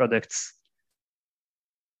produced products.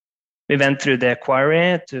 We went through the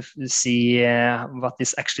quarry to see what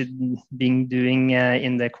is actually being doing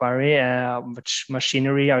in the quarry, which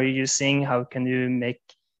machinery are you using, how can you make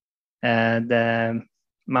the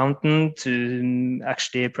mountain to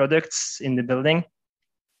actually products in the building,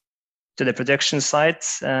 to the production site.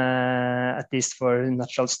 At least for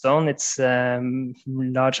natural stone, it's a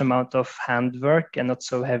large amount of handwork and not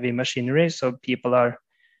so heavy machinery, so people are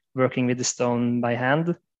working with the stone by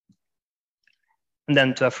hand. And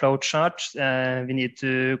then to a flow chart, we need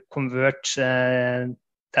to convert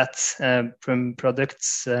that from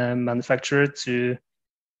products manufacturer to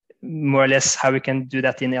more or less how we can do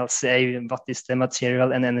that in LCA. What is the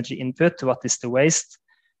material and energy input? What is the waste?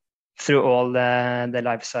 Through all the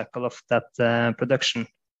life cycle of that production.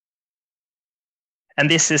 And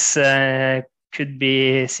this is could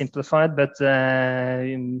be simplified, but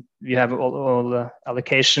you have all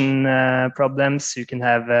allocation problems. You can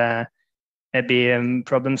have maybe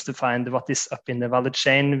problems to find what is up in the value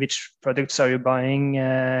chain, which products are you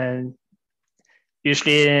buying.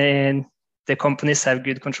 Usually the companies have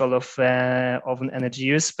good control of energy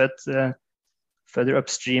use, but further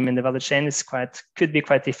upstream in the value chain could be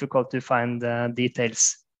quite difficult to find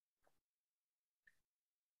details.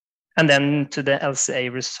 And then to the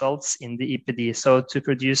LCA results in the EPD. So to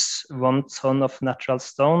produce 1 ton of natural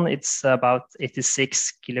stone, it's about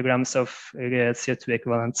 86 kilograms of CO2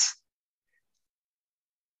 equivalents.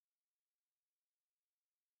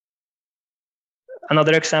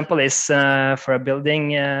 Another example is for a building.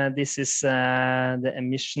 This is the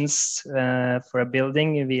emissions for a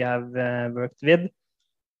building we have worked with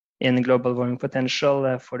in global warming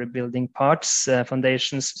potential for the building parts,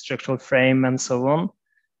 foundations, structural frame, and so on.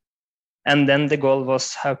 And then the goal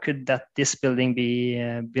was how could this building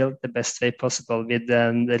be built the best way possible with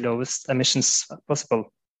the lowest emissions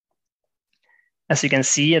possible. As you can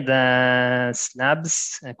see, the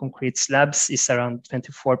slabs, concrete slabs, is around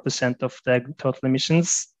 24% of the total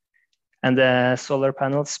emissions, and the solar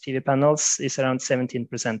panels, PV panels, is around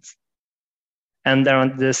 17%. And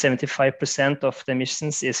around the 75% of the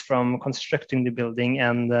emissions is from constructing the building,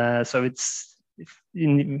 and so it's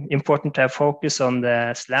important to have focus on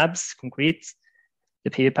the slabs, concrete, the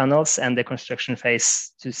PV panels, and the construction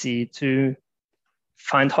phase to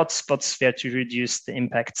find hotspots where to reduce the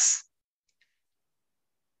impacts.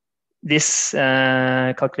 This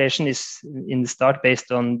calculation is in the start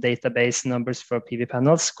based on database numbers for PV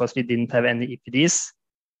panels because we didn't have any EPDs.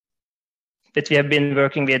 But we have been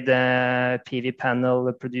working with PV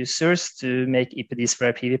panel producers to make EPDs for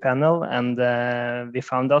a PV panel, and we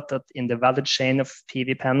found out that in the value chain of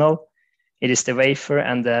PV panel, it is the wafer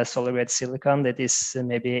and the solar grade silicon that is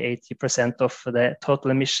maybe 80% of the total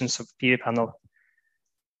emissions of PV panel.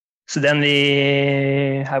 So then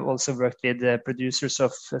we have also worked with the producers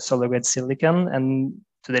of solar grade silicon, and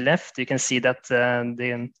to the left you can see that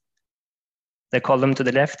the column to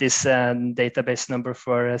the left is database number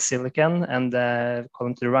for silicon, and the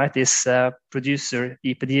column to the right is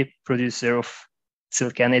EPD producer of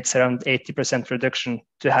silicon. It's around 80% reduction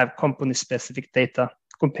to have company specific data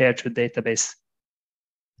compared to database.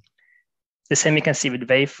 The same we can see with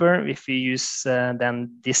wafer. If we use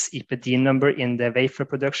then this EPD number in the wafer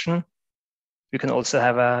production, we can also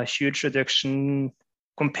have a huge reduction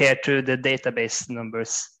compared to the database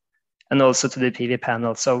numbers and also to the PV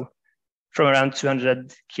panel. So from around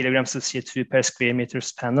 200 kilograms of CO2 per square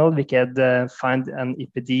meters panel, we can find an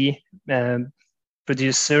EPD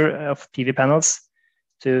producer of PV panels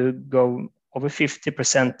to go over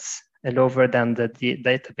 50% lower than the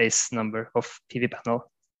database number of PV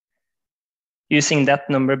panel. using that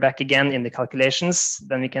number back again in the calculations,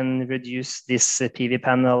 then we can reduce this PV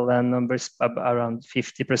panel numbers by around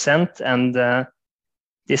 50%, and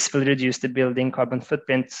this will reduce the building carbon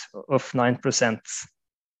footprint of 9%.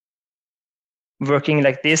 Working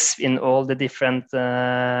like this in all the different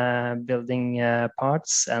building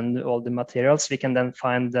parts and all the materials, we can then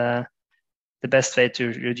find the best way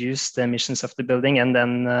to reduce the emissions of the building, and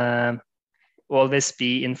then always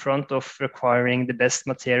be in front of requiring the best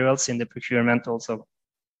materials in the procurement also.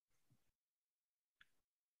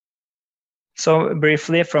 So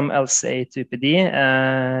briefly, from LCA to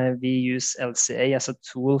EPD, we use LCA as a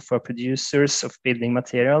tool for producers of building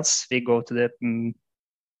materials. We go to the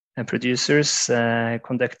producers,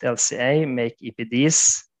 conduct LCA, make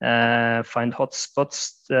EPDs, find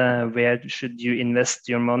hotspots, where should you invest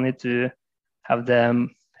your money to have the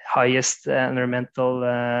highest environmental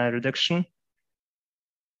reduction,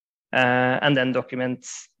 and then document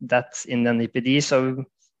that in an EPD. So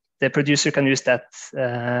the producer can use that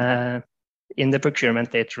in the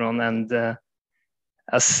procurement later on, and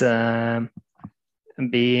as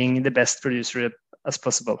being the best producer as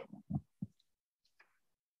possible.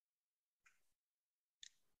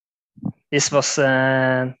 This was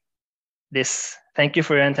this. Thank you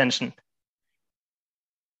for your attention.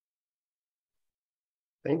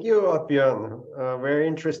 Thank you, Oddbjørn. Very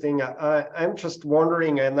interesting. I'm just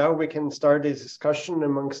wondering, and now we can start a discussion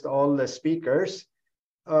amongst all the speakers.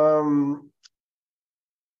 You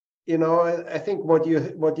know, I think what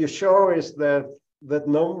you show is that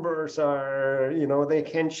numbers are, you know, they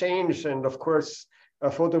can change, and of course,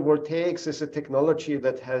 photovoltaics is a technology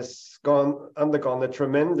that has undergone a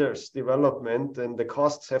tremendous development, and the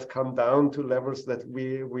costs have come down to levels that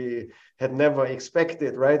we had never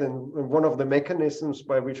expected, right? And one of the mechanisms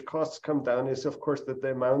by which costs come down is, of course, that the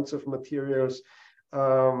amounts of materials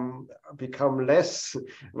become less,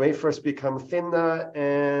 wafers become thinner,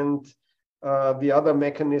 and the other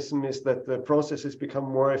mechanism is that the processes become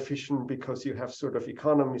more efficient because you have sort of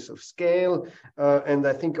economies of scale. And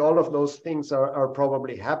I think all of those things are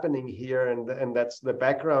probably happening here. And that's the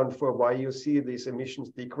background for why you see these emissions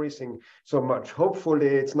decreasing so much. Hopefully,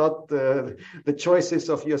 it's not the choices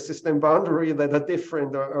of your system boundary that are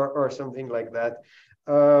different or something like that.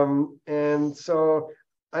 And so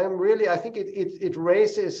I think it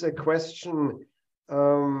raises a question,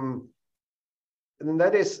 and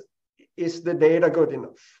that is the data good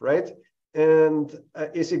enough, right? And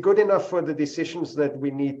is it good enough for the decisions that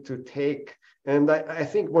we need to take? And I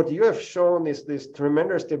think what you have shown is this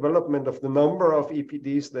tremendous development of the number of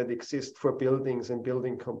EPDs that exist for buildings and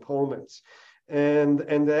building components. And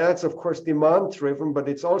that's, of course, demand driven, but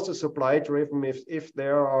it's also supply driven if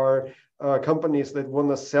there are companies that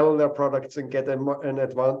want to sell their products and get an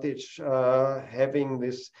advantage having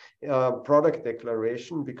this product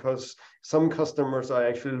declaration, because some customers are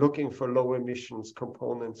actually looking for low emissions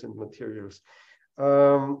components and materials.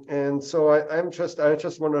 And so I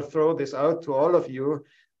just want to throw this out to all of you.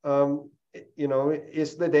 You know,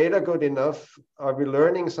 is the data good enough? Are we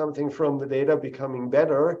learning something from the data becoming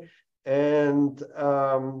better? And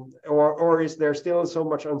or is there still so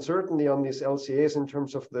much uncertainty on these LCAs in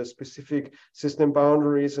terms of the specific system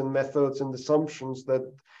boundaries and methods and assumptions that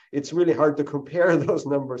it's really hard to compare those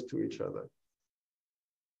numbers to each other?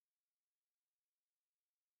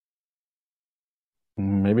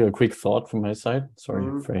 Maybe a quick thought from my side.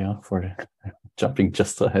 Sorry, Freya, for jumping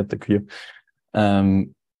just ahead the queue.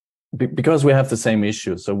 Because we have the same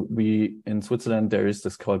issue. So in Switzerland, there is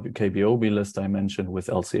this KBOB list I mentioned with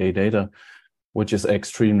LCA data, which is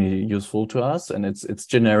extremely useful to us. And it's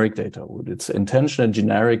generic data. It's intentional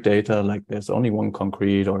generic data, like there's only one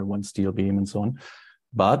concrete or one steel beam and so on.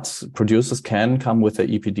 But producers can come with their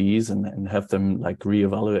EPDs and have them like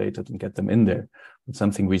reevaluated and get them in there. But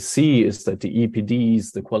something we see is that the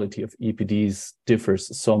EPDs, the quality of EPDs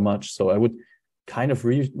differs so much. So I would kind of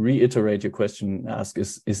reiterate your question, ask,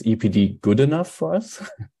 is EPD good enough for us?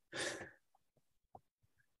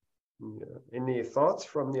 Any thoughts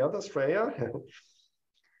from the others, Freya?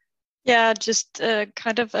 Yeah, just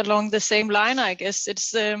kind of along the same line, I guess.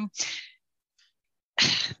 It's the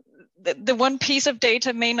one piece of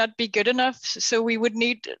data may not be good enough, so we would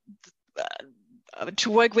need to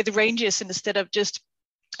work with ranges instead of just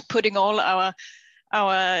putting all our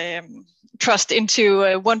trust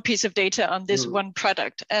into one piece of data on this one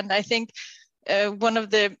product. And I think one of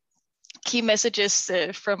the key messages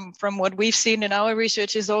from what we've seen in our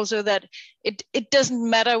research is also that it doesn't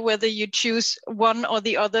matter whether you choose one or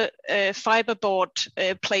the other fiberboard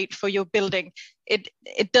plate for your building.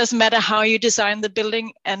 It doesn't matter how you design the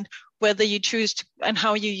building and whether you choose and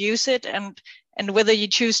how you use it, and and whether you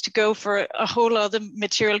choose to go for a whole other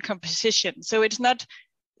material composition. So it's not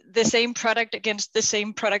the same product against the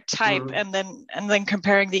same product type, and then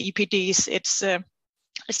comparing the EPDs.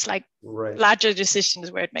 It's like larger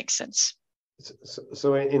decisions where it makes sense.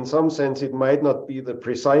 So in some sense, it might not be the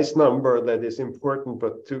precise number that is important,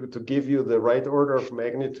 but to give you the right order of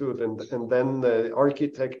magnitude, and then the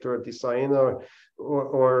architect or designer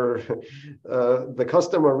or the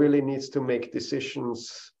customer really needs to make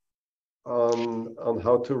decisions on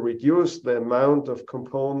how to reduce the amount of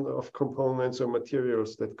components or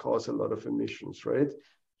materials that cause a lot of emissions, right?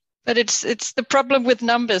 But it's the problem with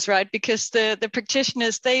numbers, right? Because the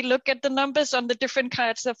practitioners, they look at the numbers on the different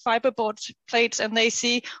kinds of fiberboard plates, and they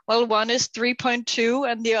see, well, one is 3.2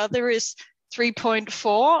 and the other is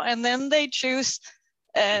 3.4, and then they choose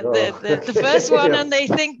the first one, and they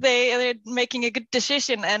think they're making a good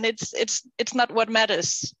decision, and it's not what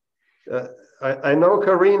matters. I know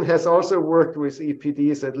Karine has also worked with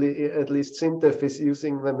EPDs, at least SINTEF is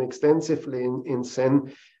using them extensively in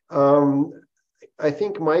SEN. I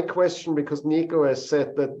think my question, because Nico has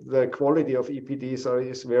said that the quality of EPDs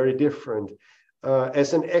is very different.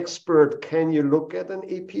 As an expert, can you look at an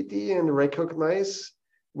EPD and recognize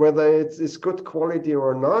whether it's good quality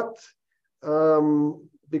or not?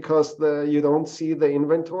 Because you don't see the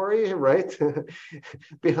inventory, right?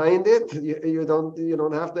 Behind it, you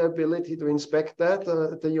don't have the ability to inspect that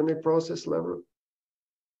at the unit process level.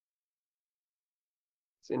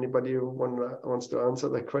 Is anybody who wants to answer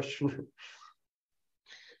that question?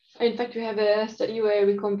 In fact, we have a study where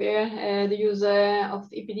we compare the use of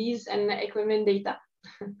EPDs and equipment data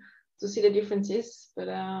to see the differences. But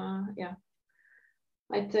yeah,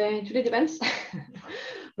 it really depends.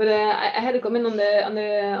 But I had a comment on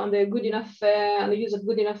the good enough on the use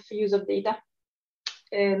of data.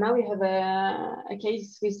 Now we have a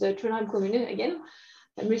case with the Trondheim commune again,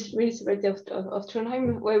 a municipality of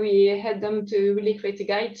Trondheim, where we had them to really create a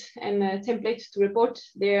guide and a template to report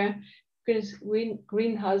their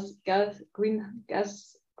greenhouse gas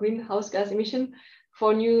emission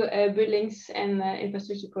for new buildings and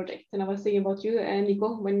infrastructure projects. And I was thinking about you,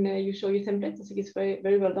 Nico, when you show your template. I think it's very,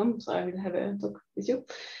 very well done. So I will have a talk with you.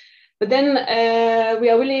 But then we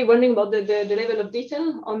are really wondering about the level of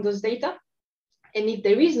detail on those data. And if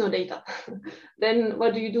there is no data, then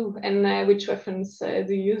what do you do, and which reference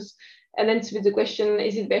do you use? And then with the question,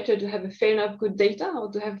 is it better to have a fair enough good data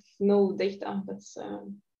or to have no data? That's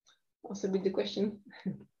also a bit the question.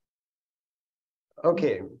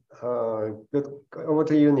 Okay, good. Over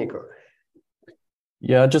to you, Nico.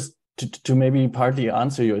 Yeah, just to maybe partly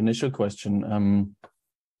answer your initial question.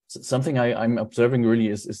 Something I'm observing really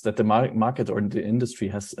is that the market or the industry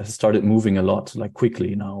has started moving a lot, like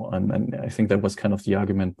quickly now, and I think that was kind of the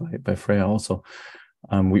argument by Freya also.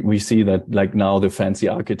 We see that like now the fancy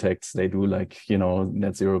architects, they do like,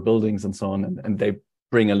 net zero buildings and so on, and they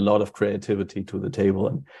bring a lot of creativity to the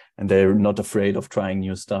table, and they're not afraid of trying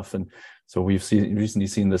new stuff. And so we've recently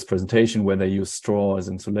seen this presentation where they use straw as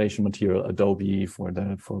insulation material, adobe for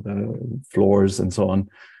the floors and so on.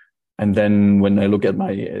 And then when I look at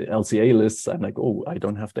my LCA lists, I'm like, oh, I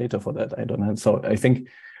don't have data for that. I don't have. So I think,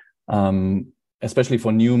 especially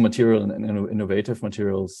for new material and innovative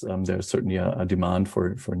materials, there's certainly a demand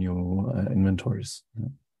for new inventories. Yeah.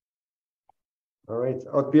 All right,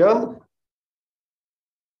 Oddbjørn.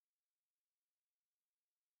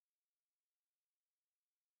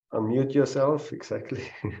 Unmute yourself,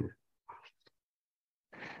 exactly.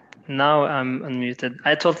 Now I'm unmuted.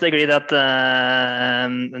 I totally agree that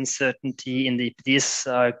uncertainty in the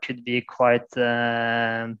EPDs could be quite,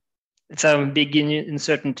 it's a big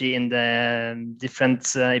uncertainty in the different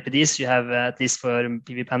EPDs. You have, at least for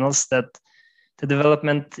PV panels, that the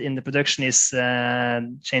development in the production is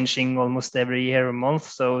changing almost every year or month.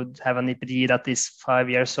 So to have an EPD that is 5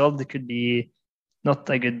 years old, it could be not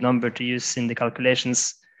a good number to use in the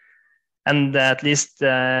calculations. And at least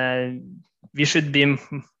we should be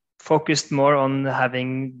focused more on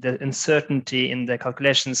having the uncertainty in the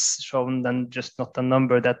calculations shown than just not a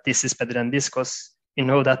number that this is better than this, because you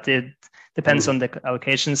know that it depends on the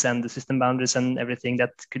allocations and the system boundaries and everything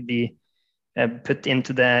that could be put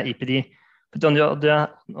into the EPD. But on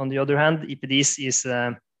the other hand, EPDs is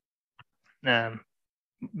a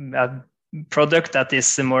product that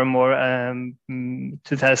is more and more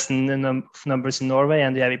 2000 numbers in Norway,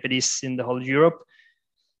 and we have EPDs in the whole Europe.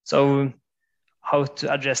 So how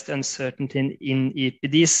to address the uncertainty in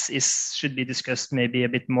EPDs should be discussed maybe a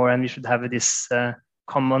bit more, and we should have this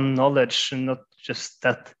common knowledge, and not just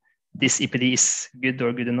that this EPD is good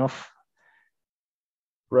or good enough.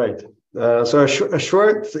 Right. So a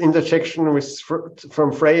short interjection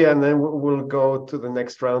from Freya, and then we'll go to the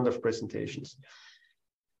next round of presentations.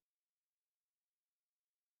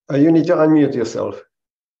 You need to unmute yourself.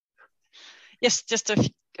 Yes, just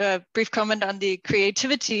a brief comment on the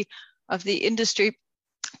creativity of the industry,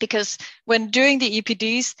 because when doing the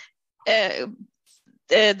EPDs,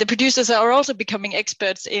 the producers are also becoming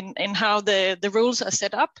experts in how the rules are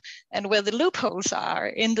set up and where the loopholes are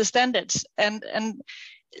in the standards. And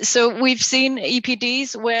so we've seen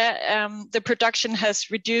EPDs where the production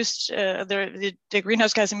has reduced, the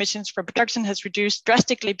greenhouse gas emissions from production has reduced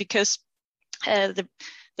drastically because the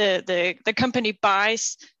company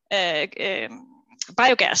buys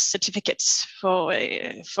biogas certificates for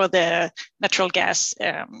the natural gas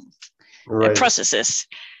processes.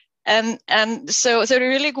 And so it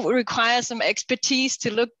really requires some expertise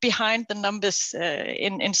to look behind the numbers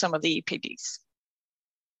in some of the EPDs.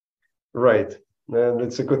 Right, and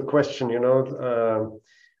it's a good question. You know,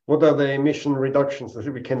 what are the emission reductions that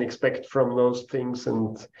we can expect from those things?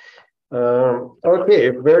 And okay,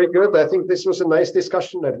 very good. I think this was a nice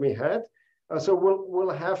discussion that we had. So we'll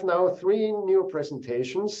have now 3 new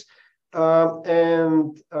presentations.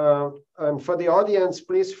 And for the audience,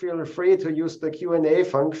 please feel free to use the Q&A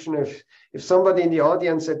function. If somebody in the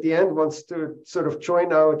audience at the end wants to sort of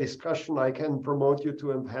join our discussion, I can promote you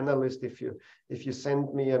to a panelist. If you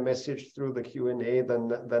send me a message through the Q&A, then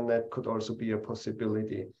that could also be a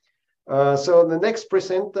possibility. So the next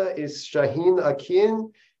presenter is Şahin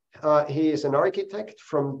Akin. He is an architect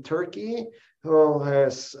from Turkey who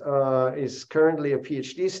is currently a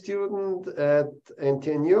PhD student at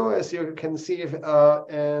NTNU, as you can see,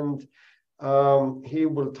 and he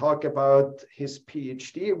will talk about his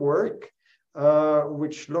PhD work,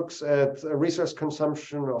 which looks at resource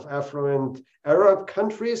consumption of affluent Arab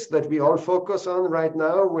countries that we all focus on right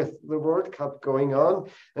now with the World Cup going on.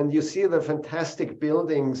 And you see the fantastic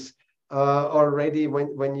buildings already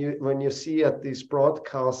when you see at these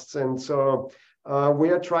broadcasts. And so we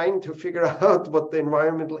are trying to figure out what the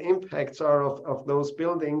environmental impacts are of those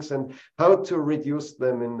buildings and how to reduce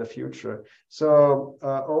them in the future. So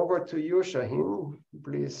over to you, Şahin.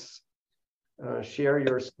 Please share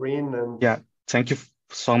your screen. And yeah, thank you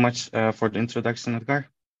so much for the introduction, Edgar.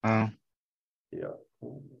 Yeah,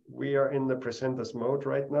 we are in the presenters mode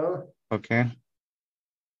right now. Okay.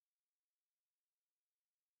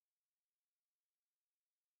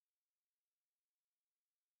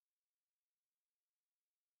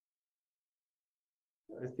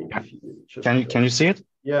 I think if you just can you see it?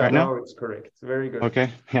 Yeah, right now now it's correct. Very good.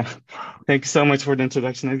 Okay. Yeah. Thank you so much for the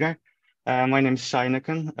introduction, Edgar. My name is Şahin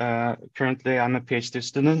Akin. Currently, I'm a PhD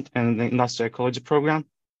student in the Industrial Ecology program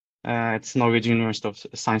at Norwegian University of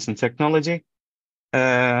Science and Technology.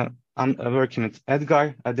 I'm working with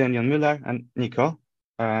Edgar, Daniel Müller, and Nico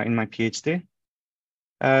in my PhD.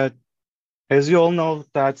 As you all know,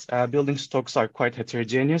 that building stocks are quite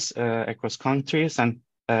heterogeneous across countries and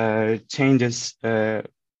changes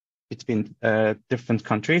between different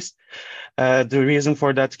countries. The reason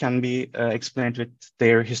for that can be explained with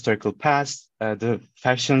their historical past, the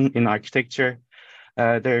fashion in architecture,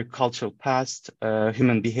 their cultural past,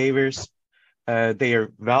 human behaviors,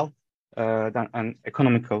 their wealth and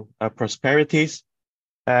economical prosperities,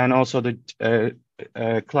 and also the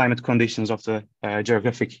climate conditions of the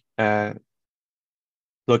geographic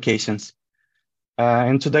locations.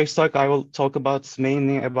 In today's talk, I will talk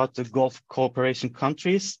mainly about the Gulf cooperation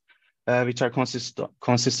countries, which are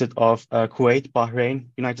consisted of Kuwait, Bahrain,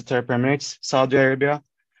 United Arab Emirates, Saudi Arabia,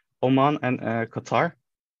 Oman, and Qatar.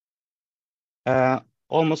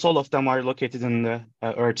 Almost all of them are located in the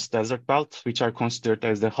Earth's desert belt, which are considered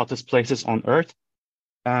as the hottest places on Earth.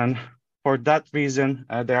 And for that reason,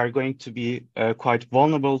 they are going to be quite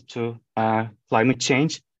vulnerable to climate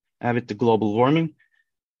change with the global warming,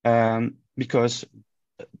 because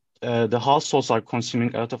the households are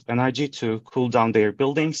consuming a lot of energy to cool down their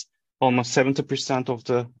buildings. Almost 70% of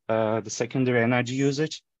the secondary energy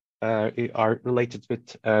usage are related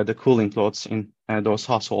with the cooling loads in those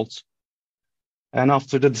households. And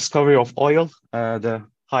after the discovery of oil, the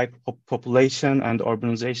high population and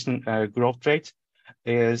urbanization growth rate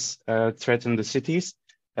is threatening the cities.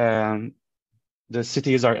 The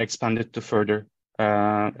cities are expanded to further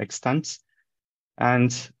extents.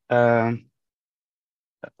 And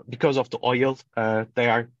because of the oil, they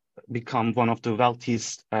are become one of the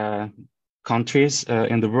wealthiest countries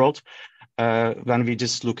in the world. When we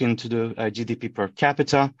just look into the GDP per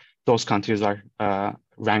capita, those countries are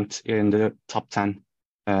ranked in the top 10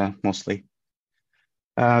 mostly,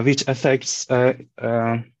 which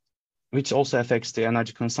also affects the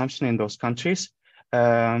energy consumption in those countries.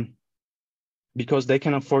 because they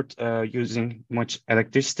can afford using much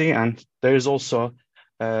electricity, and there is also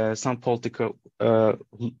some political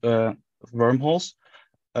wormholes,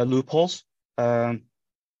 loopholes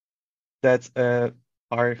that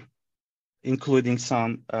are including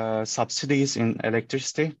some subsidies in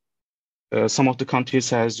electricity. Some of the countries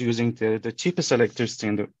has using the cheapest electricity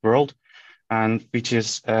in the world, and which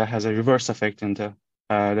is has a reverse effect in the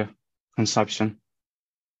consumption.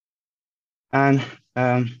 And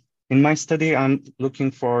in my study, I'm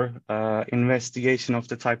looking for investigation of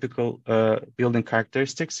the typical building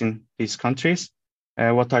characteristics in these countries.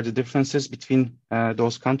 What are the differences between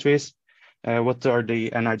those countries? What are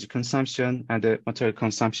the energy consumption and the material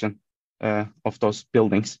consumption of those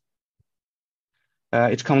buildings?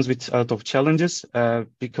 It comes with a lot of challenges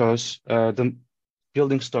because the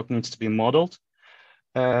building stock needs to be modeled.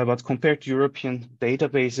 But compared to European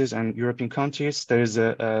databases and European countries, there is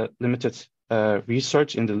a limited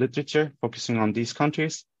research in the literature focusing on these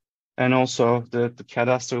countries. And also the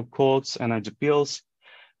cadastral codes, energy bills,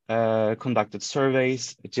 conducted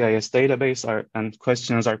surveys, GIS database and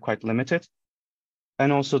questions are quite limited.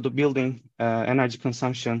 And also the building energy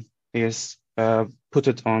consumption is put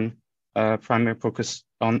it on primary focus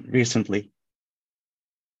on recently.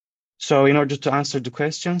 So in order to answer the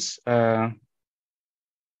questions, we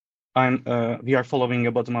are following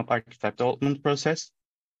a bottom-up archetype development process.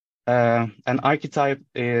 An archetype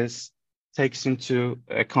takes into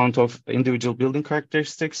account of individual building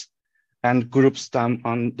characteristics and groups them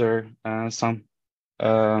under some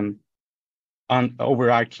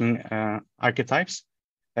overarching archetypes,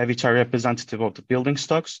 which are representative of the building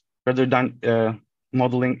stocks, rather than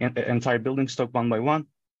modeling entire building stock one by one.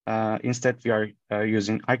 Instead, we are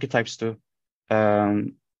using archetypes to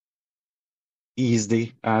ease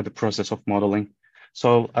the process of modeling.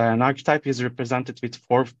 So an archetype is represented with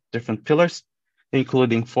 4 different pillars,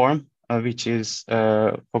 including form, which is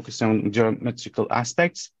focused on geometrical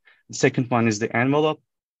aspects. The second one is the envelope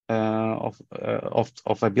of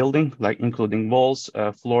a building, like including walls,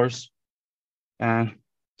 floors. And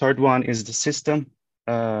third one is the system,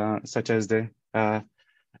 such as the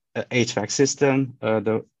HVAC system,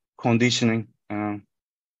 the conditioning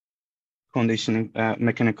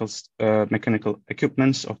mechanical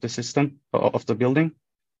equipments of the system of the building.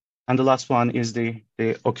 And the last one is the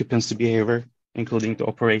occupancy behavior, including the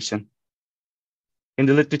operation. In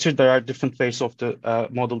the literature, there are different ways of the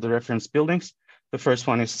model the reference buildings. The first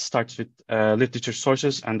one starts with literature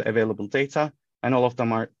sources and available data, and all of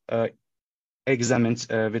them are examined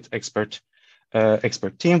with expert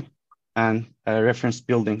team, and a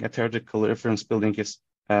theoretical reference building is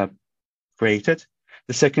created.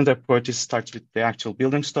 The second approach starts with the actual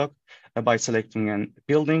building stock by selecting an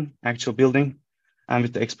actual building, and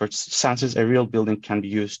with the expert senses, a real building can be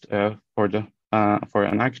used for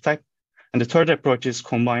an archetype. And the third approach is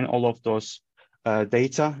combine all of those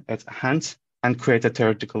data at hand and create a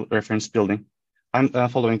theoretical reference building. I'm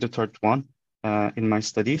following the third one in my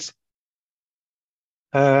studies.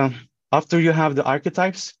 After you have the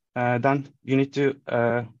archetypes, then you need to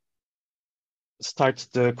start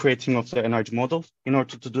the creating of the energy model. In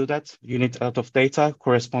order to do that, you need a lot of data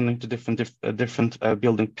corresponding to different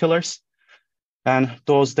building pillars. And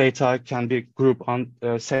those data can be grouped on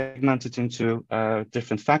segmented into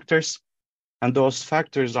different factors. And those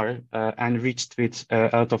factors are enriched with a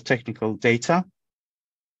lot of technical data.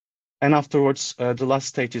 And afterwards, the last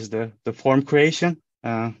stage is the form creation.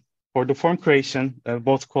 For the form creation,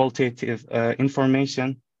 both qualitative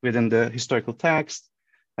information within the historical text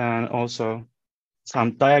and also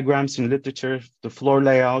some diagrams in literature, the floor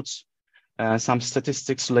layouts, some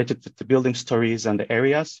statistics related to the building stories and the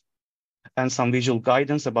areas, and some visual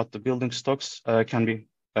guidance about the building stocks can be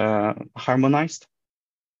harmonized.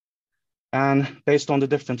 And based on the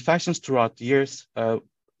different fashions throughout the years,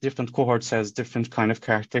 different cohorts has different kind of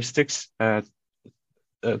characteristics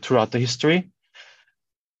throughout the history.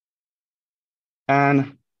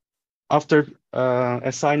 And after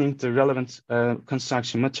assigning the relevant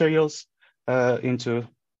construction materials into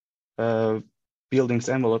buildings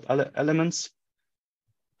envelope elements,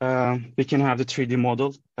 we can have the 3D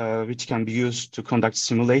model, which can be used to conduct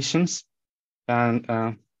simulations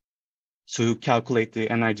and to calculate the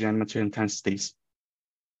energy and material intensities.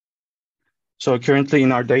 So currently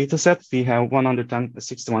in our data set, we have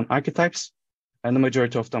 161 archetypes, and the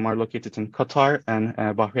majority of them are located in Qatar and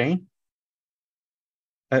Bahrain.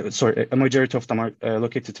 A majority of them are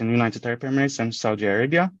located in United Arab Emirates and Saudi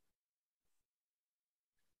Arabia.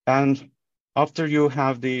 And after you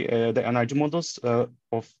have the energy models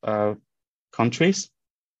of countries,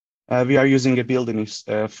 we are using a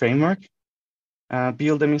BuildMIS framework.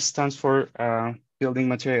 BuildMIS stands for Building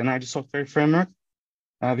Material Energy Software Framework,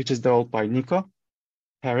 which is developed by Nico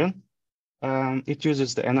Perrin. It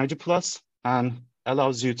uses the Energy Plus and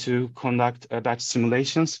allows you to conduct batch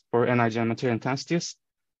simulations for energy and material intensities.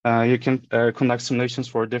 You can conduct simulations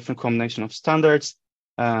for different combination of standards,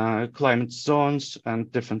 climate zones,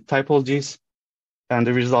 and different typologies. And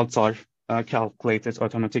the results are calculated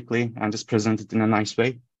automatically and is presented in a nice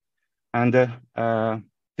way. And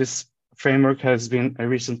this framework has been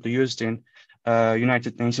recently used in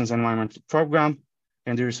United Nations Environmental Program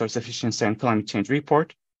in the Resource Efficiency and Climate Change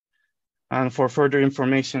report. And for further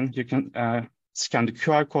information, you can scan the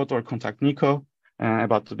QR code or contact Nico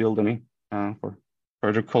about the Building for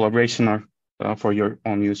further collaboration or for your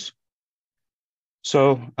own use.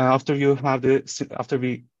 So after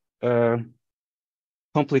we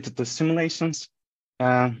completed the simulations,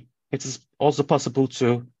 it is also possible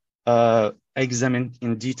to examine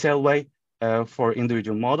in detailed way for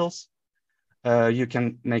individual models. You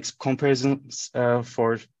can make comparisons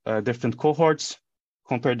for different cohorts,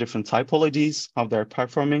 compare different typologies, how they're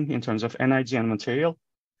performing in terms of energy and material.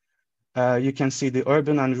 You can see the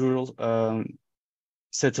urban and rural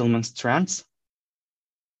settlements trends.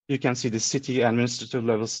 You can see the city administrative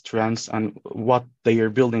levels trends and what their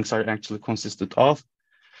buildings are actually consisted of,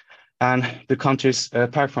 and the country's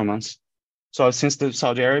performance. So since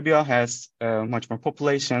Saudi Arabia has much more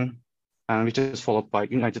population, which is followed by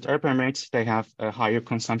United Arab Emirates, they have a higher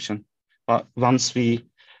consumption. But once we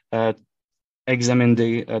examine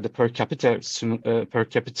the per capita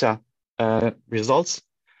results,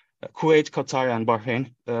 Kuwait, Qatar, and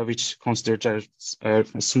Bahrain, which considered as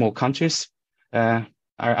small countries, are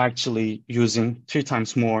actually using 3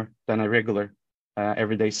 times more than a regular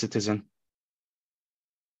everyday citizen,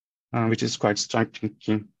 which is quite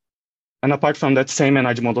striking. And apart from that, same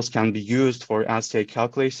energy models can be used for LCA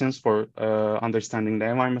calculations for understanding the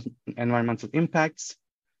environmental impacts.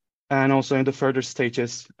 And also in the further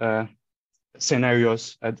stages,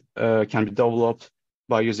 scenarios can be developed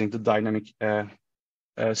by using the dynamic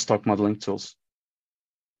stock modeling tools.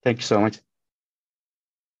 Thank you so much.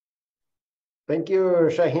 Thank you,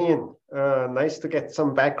 Shaheen. Nice to get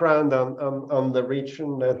some background on the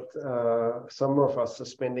region that some of us are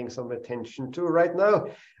spending some attention to right now.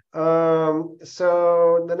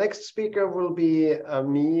 So the next speaker will be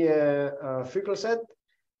Mie Fugelset,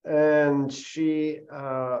 and she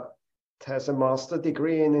has a master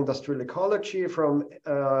degree in industrial ecology from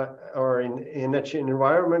or in energy and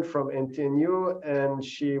environment from NTNU, and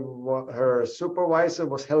her supervisor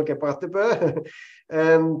was Helge Brattebø,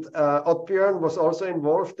 and Oddbjørn was also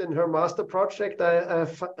involved in her master project. I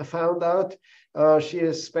found out she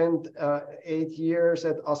has spent 8 years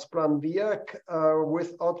at Asplan Viak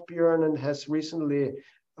with Oddbjørn and has recently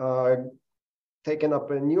taken up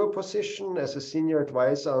a new position as a senior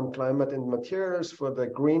advisor on climate and materials for the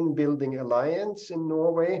Green Building Alliance in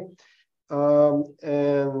Norway.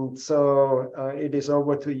 And so it is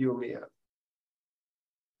over to you, Mia.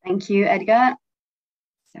 Thank you, Edgar.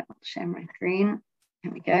 So I'll share my screen.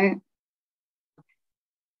 Here we go.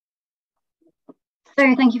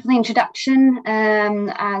 So thank you for the introduction.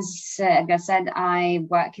 As Edgar said, I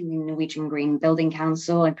work in the Norwegian Green Building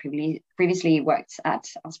Council. I previously worked at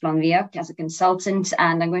Asplan Viak as a consultant,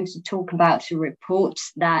 and I'm going to talk about a report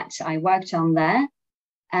that I worked on there.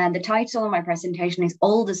 And the title of my presentation is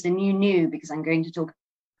Old as the New, because I'm going to talk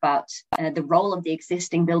about the role of the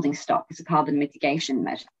existing building stock as a carbon mitigation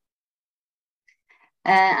measure.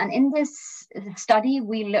 And in this study,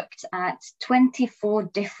 we looked at 24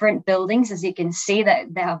 different buildings. As you can see,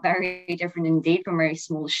 that they are very different indeed, from very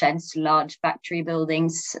small sheds to large factory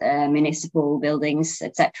buildings, municipal buildings,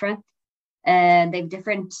 etc. They have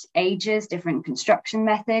different ages, different construction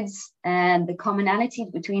methods, and the commonality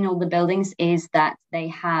between all the buildings is that they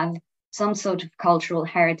have some sort of cultural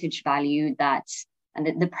heritage value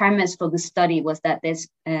and the premise for the study was that this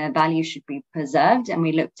value should be preserved, and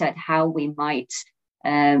we looked at how we might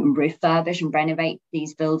refurbish and renovate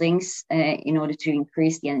these buildings in order to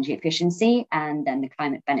increase the energy efficiency and then the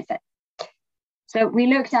climate benefit. So we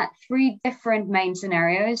looked at 3 different main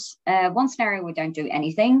scenarios. One scenario, we don't do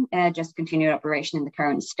anything, just continue operation in the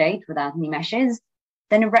current state without any measures.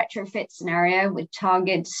 Then a retrofit scenario with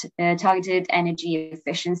targeted energy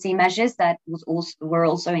efficiency measures that were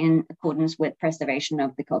also in accordance with preservation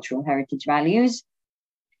of the cultural heritage values,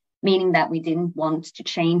 meaning that we didn't want to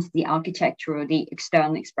change the architecture or the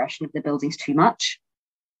external expression of the buildings too much.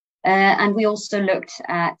 And we also looked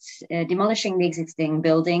at demolishing the existing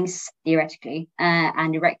buildings, theoretically,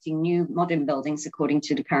 and erecting new modern buildings according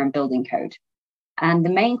to the current building code. And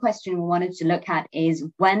the main question we wanted to look at is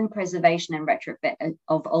when preservation and retrofit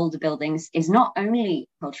of older buildings is not only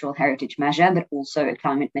a cultural heritage measure, but also a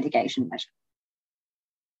climate mitigation measure.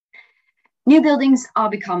 New buildings are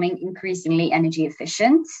becoming increasingly energy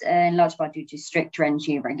efficient, in large part due to stricter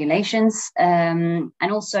energy regulations. And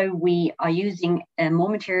also we are using more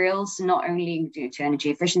materials, not only due to energy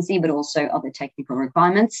efficiency, but also other technical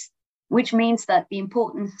requirements, which means that the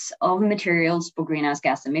importance of materials for greenhouse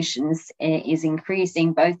gas emissions is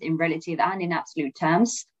increasing both in relative and in absolute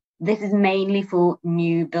terms. This is mainly for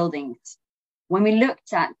new buildings. When we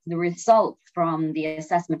looked at the results from the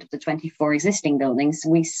assessment of the 24 existing buildings,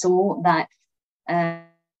 we saw that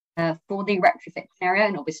for the retrofit scenario,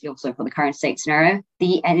 and obviously also for the current state scenario,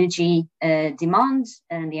 the energy demand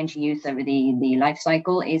and the energy use over the life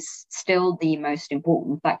cycle is still the most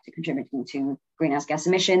important factor contributing to greenhouse gas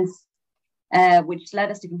emissions, which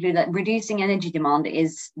led us to conclude that reducing energy demand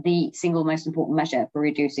is the single most important measure for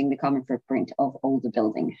reducing the carbon footprint of older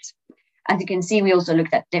buildings. As you can see, we also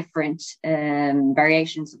looked at different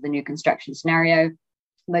variations of the new construction scenario,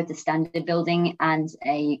 both the standard building and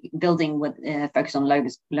a building with focus on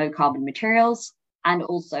low carbon materials, and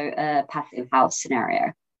also a passive house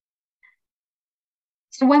scenario.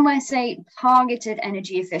 So when we say targeted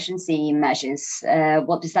energy efficiency measures,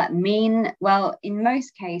 what does that mean? Well, in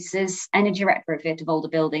most cases, energy retrofit of older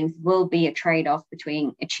buildings will be a trade-off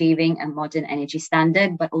between achieving a modern energy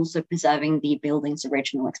standard, but also preserving the building's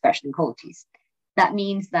original expression and qualities. That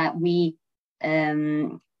means that we,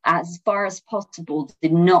 as far as possible,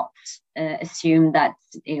 did not assume that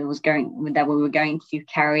we were going to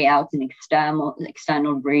carry out an external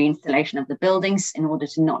reinstallation of the buildings in order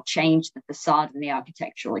to not change the facade and the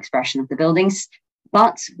architectural expression of the buildings.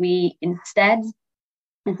 But we instead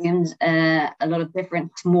assumed a lot of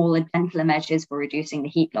different smaller, gentler measures for reducing the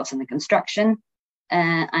heat loss in the construction,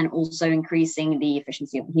 and also increasing the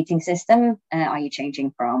efficiency of the heating system, i.e.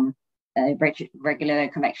 changing from regular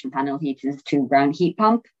convection panel heaters to ground heat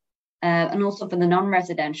pump. And also for the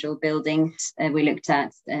non-residential buildings, we looked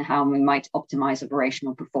at how we might optimize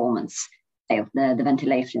operational performance of the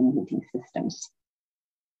ventilation and heating systems.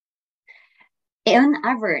 On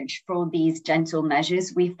average, for these gentle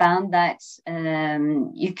measures, we found that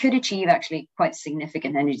you could achieve actually quite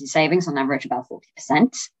significant energy savings, on average about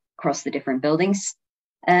 40% across the different buildings.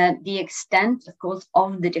 The extent, of course,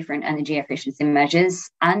 of the different energy efficiency measures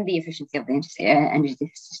and the efficiency of the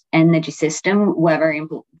energy system were very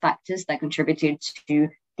important factors that contributed to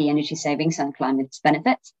the energy savings and climate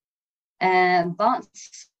benefits. But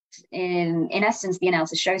in essence, the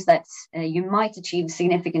analysis shows that you might achieve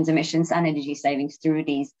significant emissions and energy savings through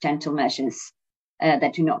these gentle measures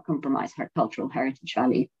that do not compromise cultural heritage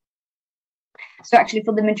value. So actually,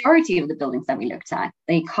 for the majority of the buildings that we looked at,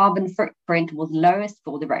 the carbon footprint was lowest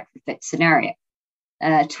for the retrofit scenario.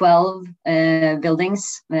 12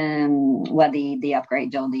 buildings where the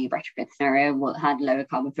upgrade or the retrofit scenario had lower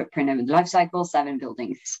carbon footprint over the life cycle, 7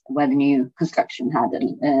 buildings where the new construction had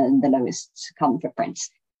the lowest carbon footprint.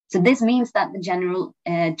 So this means that the general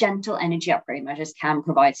gentle energy upgrade measures can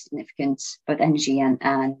provide significant both energy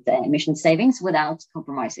and emission savings without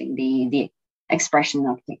compromising the expression and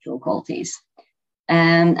architectural qualities.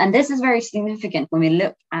 And this is very significant when we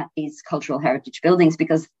look at these cultural heritage buildings,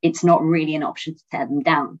 because it's not really an option to tear them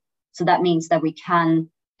down. So that means that we can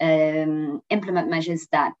implement measures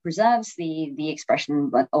that preserves the expression,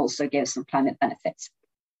 but also gives some climate benefits.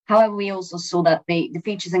 However, we also saw that the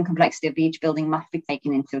features and complexity of each building must be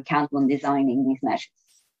taken into account when designing these measures.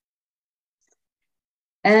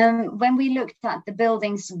 When we looked at the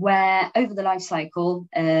buildings where over the life cycle,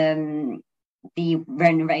 the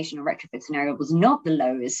renovation or retrofit scenario was not the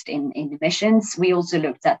lowest in emissions, we also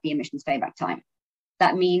looked at the emissions payback time.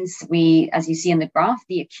 That means we, as you see in the graph,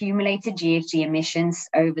 the accumulated GHG emissions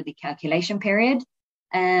over the calculation period.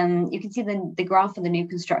 You can see the graph for the new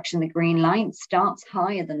construction, the green line, starts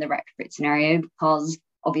higher than the retrofit scenario because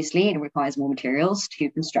obviously it requires more materials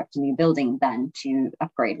to construct a new building than to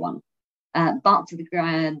upgrade one. But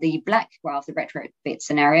the black graph, the retrofit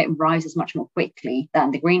scenario, rises much more quickly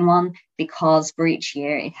than the green one because for each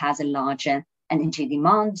year it has a larger energy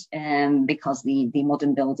demand because the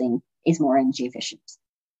modern building is more energy efficient.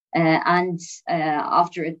 And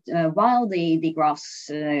after a while, the graphs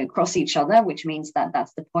cross each other, which means that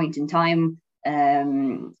that's the point in time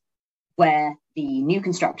where the new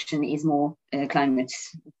construction is more climate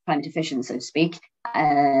efficient, so to speak,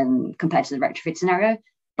 compared to the retrofit scenario.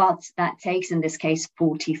 But that takes, in this case,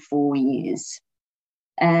 44 years.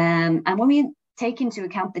 And when we take into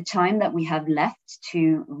account the time that we have left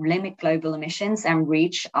to limit global emissions and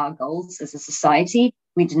reach our goals as a society,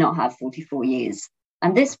 we do not have 44 years.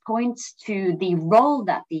 And this points to the role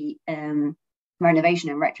that the renovation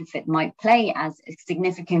and retrofit might play as a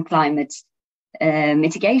significant climate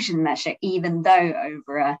mitigation measure, even though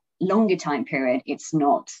over a longer time period, it's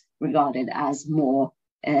not regarded as more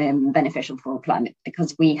beneficial for climate,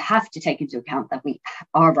 because we have to take into account that we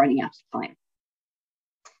are running out of time.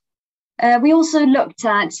 We also looked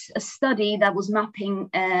at a study that was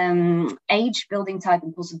mapping age, building type,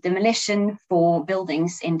 and cost of demolition for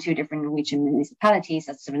buildings in 2 different Norwegian municipalities.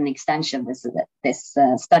 That's sort of an extension of this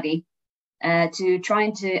study, to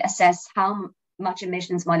trying to assess how much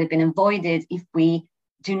emissions might have been avoided if we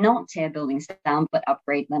do not tear buildings down but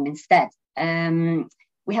upgrade them instead.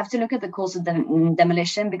 We have to look at the cost of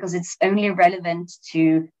demolition because it's only relevant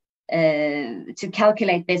to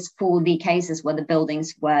calculate this for the cases where the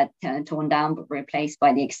buildings were torn down but replaced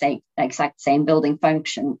by the exact same building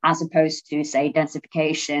function, as opposed to, say,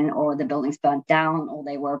 densification, or the buildings burnt down, or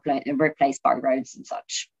they were replaced by roads and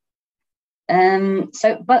such.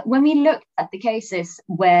 But when we look at the cases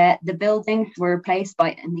where the buildings were replaced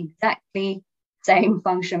by an exactly same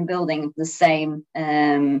function building, the same,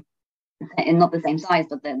 not the same size,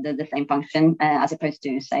 but the same function, as opposed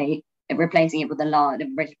to, say, replacing it with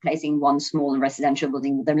replacing one small residential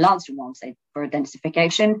building with a larger one, say, for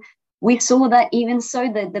densification, we saw that even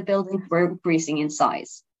so, the buildings were increasing in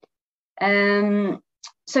size.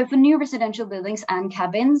 So for new residential buildings and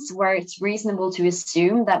cabins, where it's reasonable to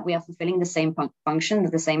assume that we are fulfilling the same function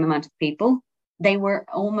with the same amount of people, they were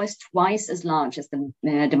almost twice as large as the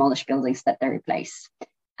demolished buildings that they replace.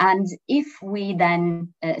 And if we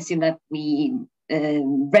then assume that we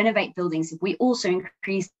renovate buildings, if we also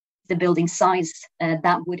increase the building size,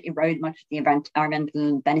 that would erode much of the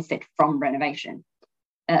environmental benefit from renovation.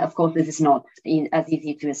 Of course, this is not as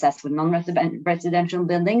easy to assess with non-residential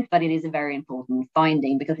buildings, but it is a very important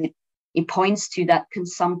finding because it points to that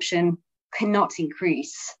consumption cannot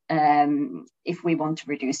increase if we want to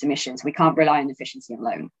reduce emissions. We can't rely on efficiency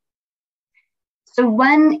alone. So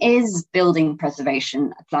when is building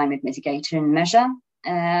preservation a climate mitigation measure?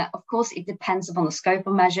 Of course, it depends upon the scope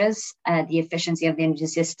of measures, the efficiency of the energy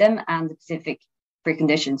system, and the specific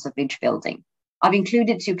preconditions of each building. I've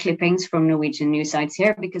included 2 clippings from Norwegian news sites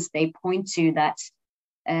here because they point to that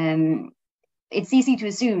it's easy to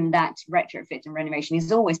assume that retrofit and renovation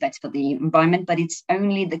is always better for the environment, but it's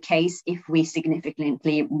only the case if we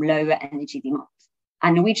significantly lower energy demand.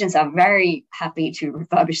 And Norwegians are very happy to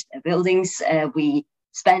refurbish their buildings. We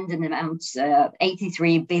spend an amount,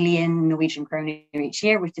 83 billion Norwegian kroner each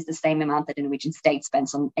year, which is the same amount that the Norwegian state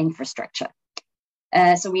spends on infrastructure.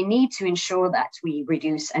 So we need to ensure that we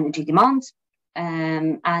reduce energy demand.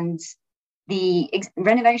 And the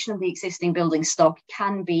renovation of the existing building stock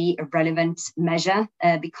can be a relevant measure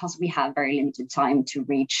because we have very limited time to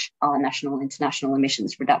reach our national and international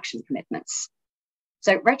emissions reduction commitments.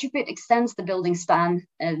 So retrofit extends the building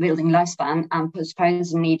lifespan and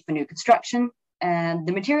postpones the need for new construction.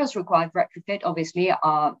 The materials required for retrofit obviously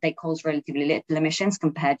they cause relatively little emissions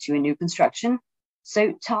compared to a new construction.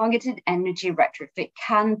 So targeted energy retrofit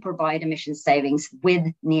can provide emission savings with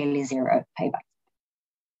nearly zero payback.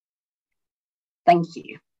 Thank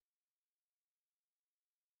you.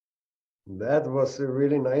 That was a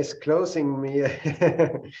really nice closing, Mia.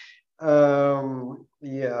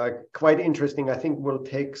 Yeah, quite interesting. I think we'll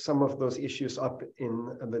take some of those issues up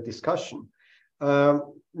in the discussion.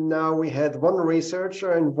 Now we had one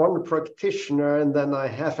researcher and one practitioner, and then I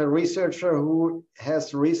have a researcher who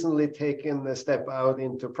has recently taken a step out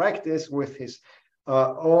into practice with his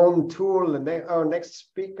own tool. And our next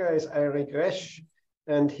speaker is Eirik Resch,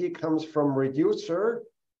 and he comes from Reducer,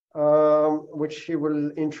 which he will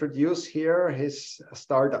introduce here, his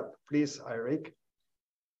startup. Please, Eirik.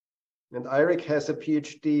 And Eirik has a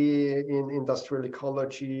PhD in industrial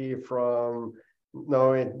ecology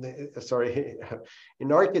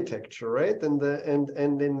in architecture, right?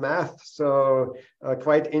 And in math. So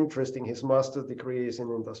quite interesting. His master's degree is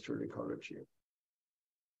in industrial ecology.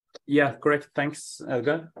 Yeah, correct. Thanks,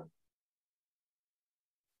 Edgar.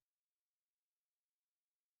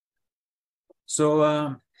 So,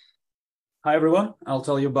 hi everyone. I'll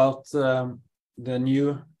tell you about the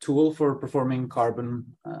new tool for performing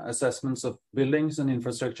carbon assessments of buildings and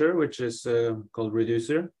infrastructure, which is called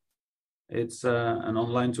Reducer. It's an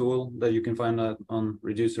online tool that you can find on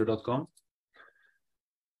reducer.com.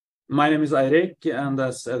 My name is Eirik, and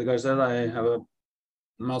as Edgar said, I have a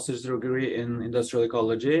master's degree in industrial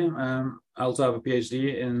ecology. I also have a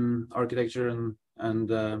PhD in architecture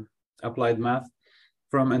and applied math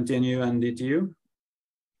from NTNU and DTU.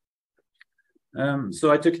 So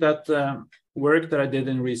I took that work that I did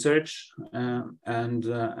in research, and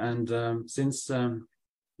since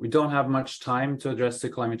we don't have much time to address the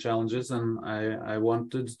climate challenges, and I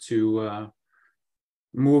wanted to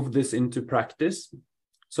move this into practice.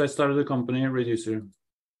 So I started a company, Reducer.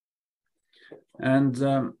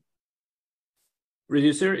 And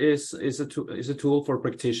Reducer is a tool for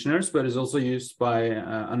practitioners, but is also used by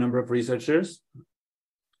a number of researchers.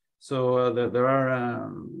 So there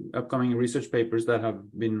are upcoming research papers that have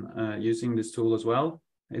been using this tool as well.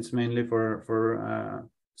 It's mainly for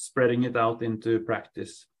spreading it out into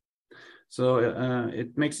practice. So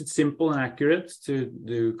it makes it simple and accurate to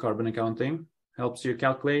do carbon accounting, helps you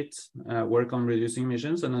calculate, work on reducing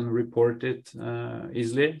emissions, and then report it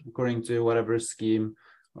easily according to whatever scheme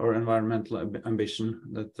or environmental ambition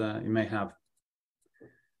that you may have.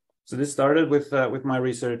 So this started with my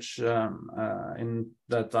research in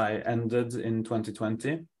that I ended in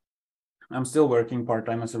 2020. I'm still working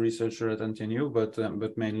part-time as a researcher at NTNU,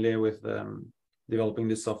 but mainly with developing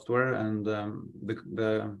this software and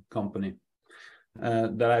the company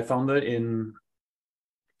that I founded in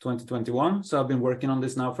 2021. So I've been working on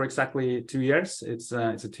this now for exactly 2 years. It's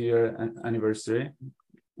a 2-year anniversary.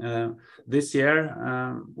 This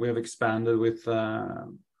year we have expanded with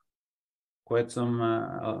quite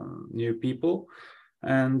some new people,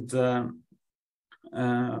 and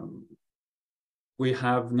we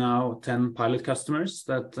have now 10 pilot customers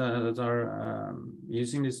that are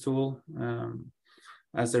using this tool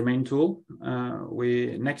as their main tool.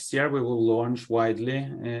 Next year we will launch widely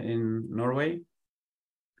in Norway,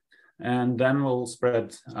 and then we'll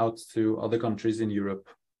spread out to other countries in Europe.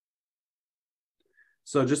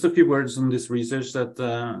 So just a few words on this research that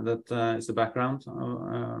is the background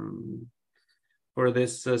for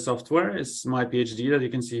this software. Is my PhD that you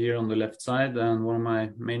can see here on the left side, and one of my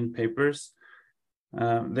main papers.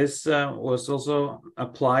 This was also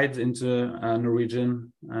applied into a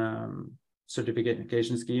Norwegian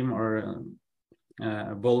certification scheme, or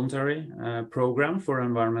a voluntary program for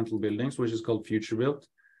environmental buildings, which is called Future Built.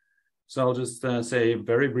 So I'll just say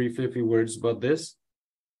very briefly a few words about this.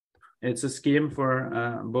 It's a scheme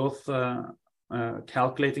for both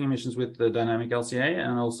calculating emissions with the dynamic LCA,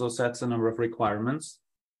 and also sets a number of requirements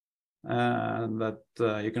that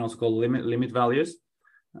you can also call limit values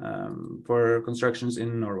for constructions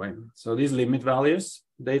in Norway. So these limit values,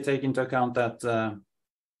 they take into account that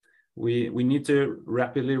we need to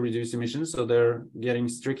rapidly reduce emissions, so they're getting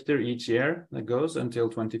stricter each year that goes until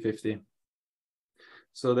 2050.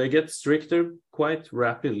 So they get stricter quite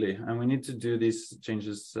rapidly, and we need to do these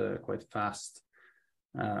changes quite fast.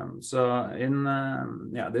 So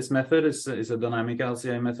this method is a dynamic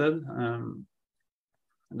LCA method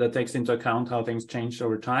that takes into account how things change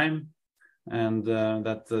over time, and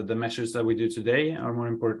that the measures that we do today are more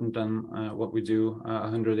important than what we do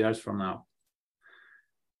 100 years from now.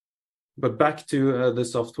 But back to the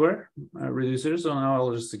software Reducer. So now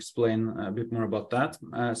I'll just explain a bit more about that.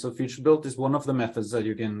 So Future Built is one of the methods that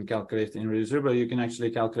you can calculate in Reducer, but you can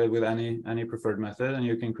actually calculate with any preferred method, and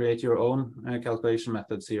you can create your own calculation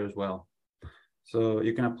methods here as well. So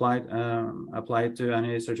you can apply it to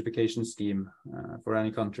any certification scheme for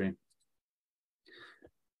any country.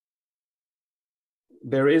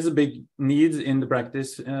 There is a big need in the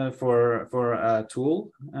practice for a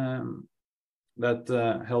tool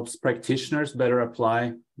that helps practitioners better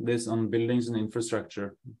apply this on buildings and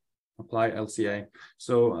infrastructure, apply LCA.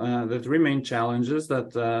 So the three main challenges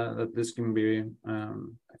that this can be,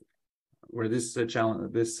 where this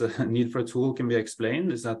need for a tool can be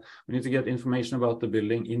explained, is that we need to get information about the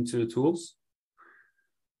building into the tools,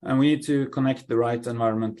 and we need to connect the right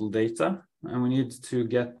environmental data, and we need to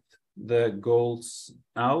get the goals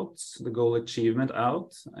out, the goal achievement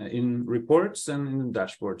out in reports and in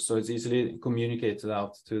dashboards, so it's easily communicated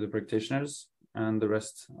out to the practitioners and the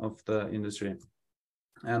rest of the industry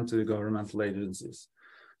and to the governmental agencies.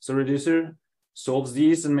 So Reducer solves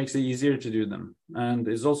these and makes it easier to do them, and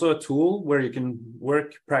is also a tool where you can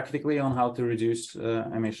work practically on how to reduce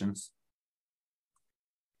emissions.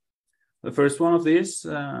 The first one of these,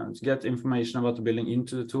 to get information about the building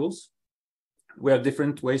into the tools. We have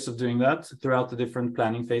different ways of doing that throughout the different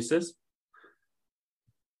planning phases.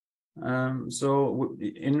 So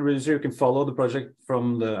in Reducer, you can follow the project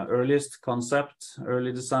from the earliest concept,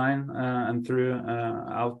 early design, and through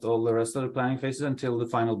out all the rest of the planning phases until the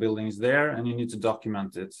final building is there, and you need to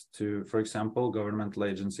document it to, for example, governmental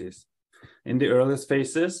agencies. In the earliest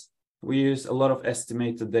phases, we use a lot of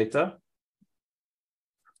estimated data,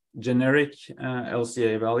 generic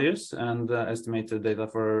LCA values, and estimated data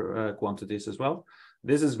for quantities as well.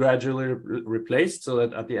 This is gradually replaced, so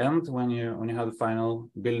that at the end, when you have the final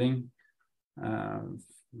building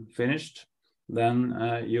finished,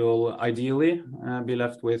 then you'll ideally be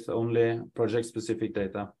left with only project-specific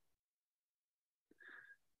data.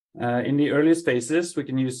 In the earliest phases, we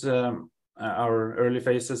can use our early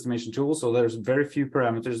phase estimation tool. So there's very few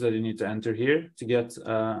parameters that you need to enter here to get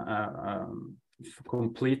a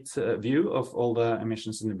complete view of all the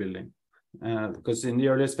emissions in the building. Because in the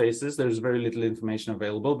earliest phases, there's very little information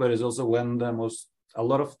available, but it's also when a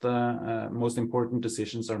lot of the most important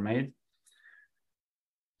decisions are made.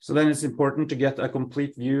 So then it's important to get a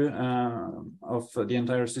complete view of the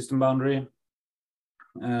entire system boundary,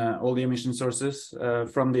 all the emission sources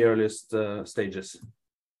from the earliest stages.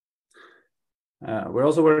 We're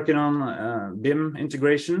also working on BIM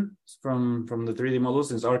integration from the 3D models,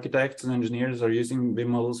 since architects and engineers are using BIM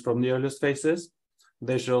models from the earliest phases.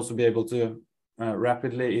 They should also be able to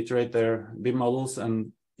rapidly iterate their BIM models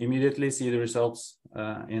and immediately see the results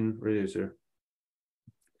in Reducer.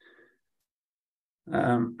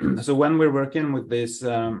 So when we're working with these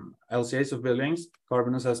LCAs of buildings,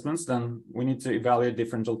 carbon assessments, then we need to evaluate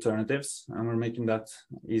different alternatives, and we're making that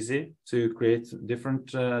easy to create different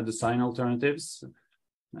design alternatives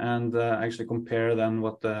and actually compare then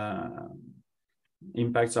what the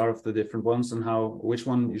impacts are of the different ones and which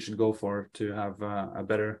one you should go for to have a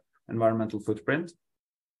better environmental footprint.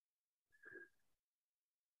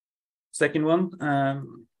 Second one,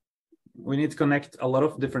 we need to connect a lot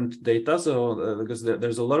of different data. So because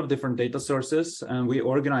there's a lot of different data sources, and we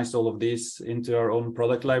organize all of these into our own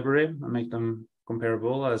product library and make them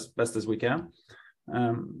comparable as best as we can.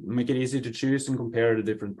 Make it easy to choose and compare the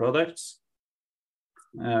different products.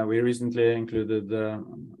 We recently included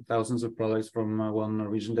thousands of products from one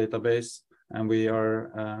Norwegian database, and we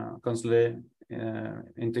are constantly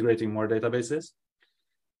integrating more databases.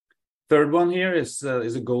 Third one here is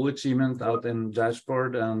a goal achievement out in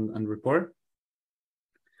dashboard and report.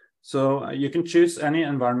 So you can choose any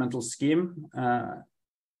environmental scheme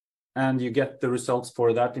and you get the results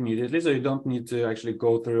for that immediately. So you don't need to actually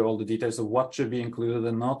go through all the details of what should be included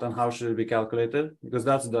and not, and how should it be calculated, because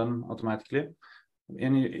that's done automatically.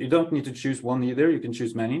 And you don't need to choose one either, you can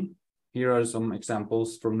choose many. Here are some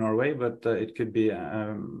examples from Norway, but it could be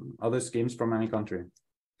other schemes from any country.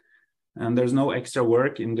 And there's no extra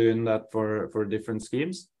work in doing that for different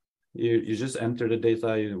schemes. You just enter the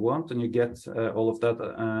data you want, and you get all of that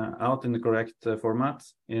out in the correct format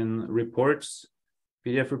in reports,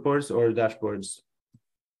 PDF reports, or dashboards.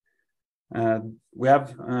 We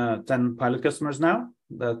have 10 pilot customers now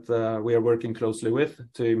that we are working closely with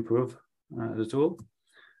to improve the tool.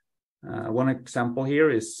 One example here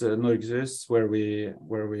is Norges, where we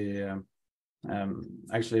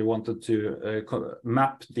actually wanted to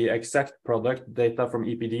map the exact product data from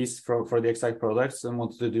EPDs for the exact products, and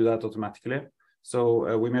wanted to do that automatically.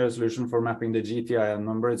 So we made a solution for mapping the GTIN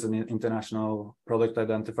number. It's an international product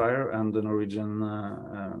identifier, and the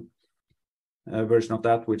Norwegian version of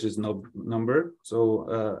that, which is number.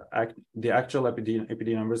 So the actual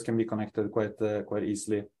EPD numbers can be connected quite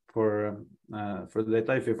easily for the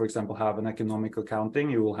data. If you, for example, have an economic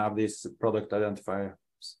accounting, you will have this product identifier.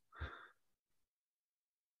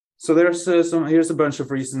 So there's here's a bunch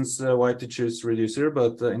of reasons why to choose Reducer,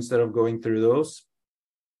 but instead of going through those,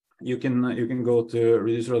 you can go to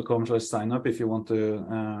reducer.com/signup if you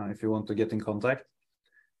want to get in contact.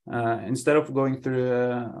 Instead of going through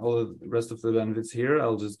all the rest of the benefits here,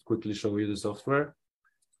 I'll just quickly show you the software.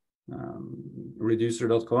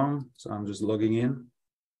 Reducer.com. So I'm just logging in.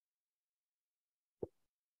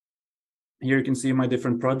 Here you can see my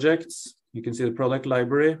different projects. You can see the product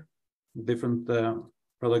library, different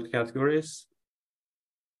product categories.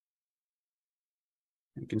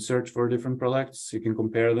 You can search for different products. You can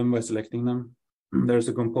compare them by selecting them. There's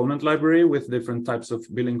a component library with different types of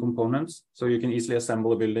building components. So you can easily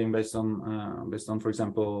assemble a building based on, for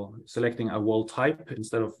example, selecting a wall type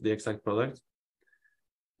instead of the exact product.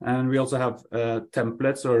 And we also have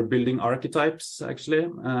templates or building archetypes,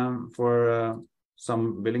 actually, for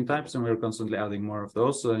some building types. And we're constantly adding more of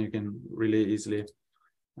those, so then you can really easily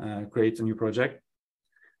create a new project.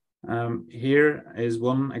 Here is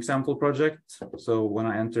one example project. So when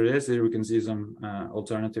I enter this, here we can see some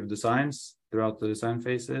alternative designs throughout the design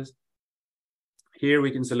phases. Here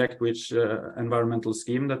we can select which environmental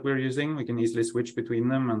scheme that we're using. We can easily switch between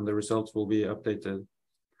them, and the results will be updated.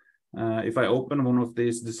 If I open one of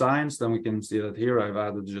these designs, then we can see that here I've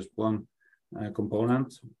added just one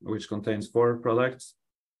component, which contains 4 products.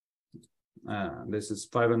 This is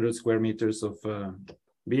 500 square meters of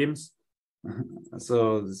beams.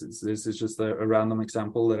 So this is just a random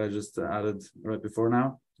example that I just added right before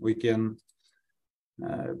now. We can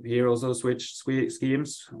here also switch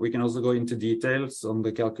schemes. We can also go into details on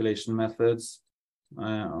the calculation methods.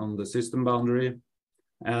 on the system boundary,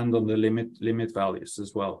 and on the limit values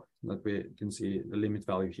as well, that we can see the limit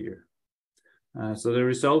value here. So the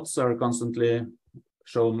results are constantly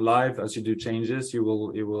shown live. As you do changes, you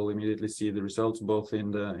will immediately see the results both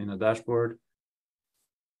in the dashboard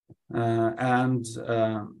and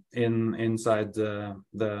inside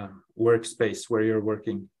the workspace where you're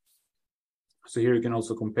working. So here you can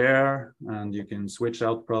also compare, and you can switch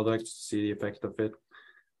out products to see the effect of it,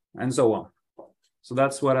 and so on. So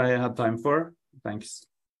that's what I had time for. Thanks.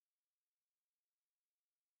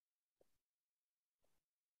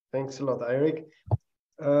 Thanks a lot, Eirik.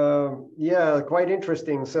 Yeah, quite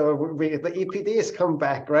interesting. So the EPDs come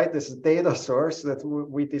back, right? This is data source that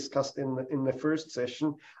we discussed in the first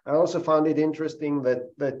session. I also found it interesting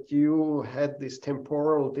that you had this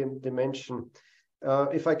temporal dimension.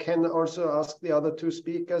 If I can also ask the other two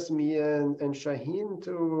speakers, Mia and Shaheen,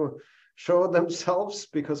 to show themselves,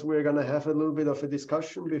 because we're going to have a little bit of a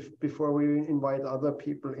discussion before we invite other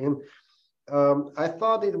people in. I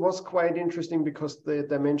thought it was quite interesting because the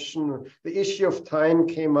dimension, the issue of time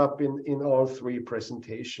came up in all three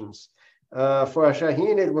presentations. For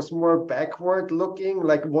Shaheen, it was more backward looking,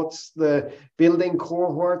 like what's the building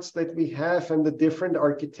cohorts that we have and the different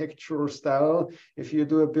architectural style. If you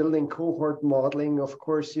do a building cohort modeling, of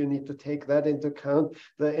course, you need to take that into account.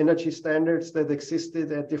 The energy standards that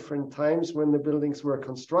existed at different times when the buildings were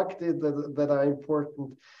constructed that are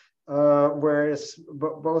important. Whereas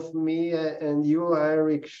both me and you,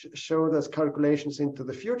 Eirik, showed us calculations into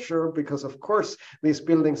the future, because of course these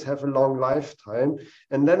buildings have a long lifetime,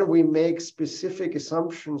 and then we make specific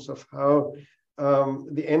assumptions of how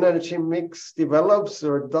the energy mix develops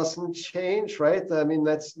or doesn't change, right? I mean,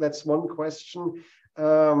 that's one question,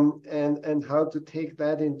 and how to take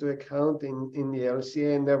that into account in the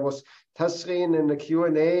LCA. And there was Tasrin in the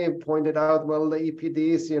Q&A pointed out, well, the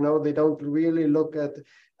EPDs, you know, they don't really look at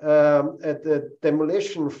the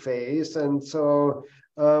demolition phase, and so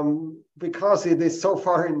because it is so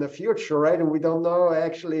far in the future, right, and we don't know,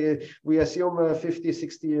 actually we assume a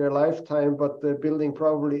 50-60 year lifetime, but the building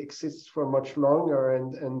probably exists for much longer,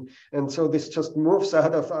 and so this just moves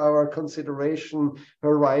out of our consideration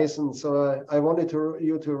horizon. So I wanted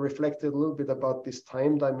you to reflect a little bit about this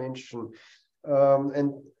time dimension.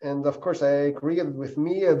 And of course, I agree with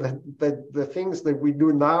Mia that the things that we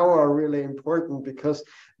do now are really important, because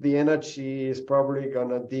the energy is probably going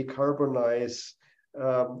to decarbonize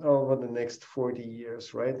over the next 40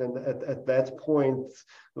 years, right? And at that point,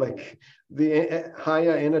 like the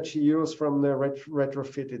higher energy use from the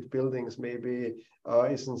retrofitted buildings maybe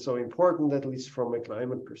isn't so important, at least from a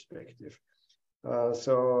climate perspective.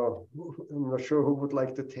 So I'm not sure who would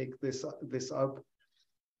like to take this up.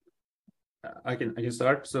 I can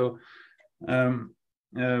start. So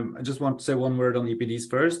I just want to say one word on EPDs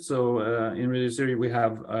first. So in Reducer we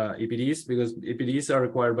have EPDs, because EPDs are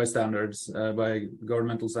required by standards, by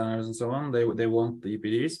governmental standards and so on. They want the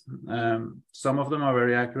EPDs. Some of them are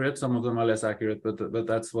very accurate, some of them are less accurate, but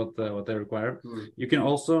that's what they require. You can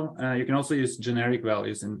also use generic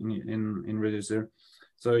values in Reducer.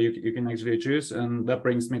 So you can actually choose, and that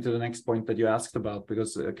brings me to the next point that you asked about,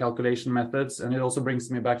 because calculation methods, and it also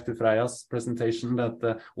brings me back to Freya's presentation,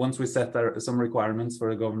 that once we set some requirements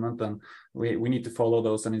for the government, then we need to follow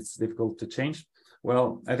those, and it's difficult to change.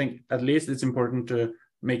 Well, I think at least it's important to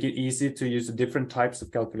make it easy to use different types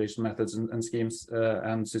of calculation methods and schemes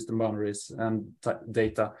and system boundaries and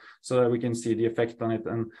data, so that we can see the effect on it.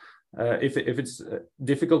 And if it's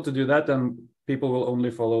difficult to do that, then people will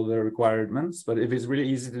only follow the requirements. But if it's really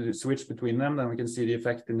easy to switch between them, then we can see the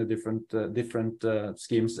effect in the different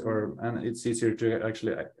schemes, and it's easier to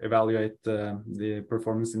actually evaluate the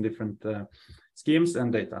performance in different schemes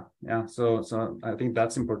and data. Yeah, so I think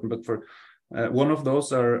that's important. But for one of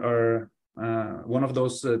those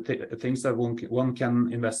things that one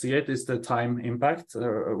can investigate is the time impact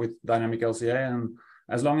with dynamic LCA, and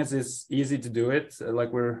as long as it's easy to do it,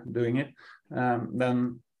 like we're doing it,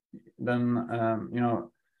 then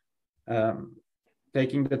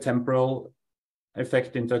taking the temporal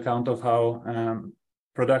effect into account of how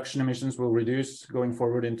production emissions will reduce going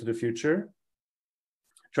forward into the future.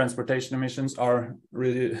 Transportation emissions are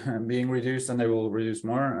really being reduced, and they will reduce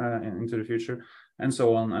more into the future, and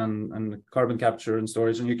so on, and carbon capture and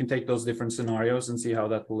storage. And you can take those different scenarios and see how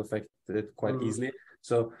that will affect it quite easily.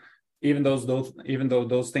 So even though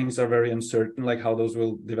those things are very uncertain, like how those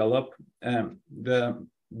will develop, the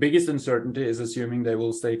biggest uncertainty is assuming they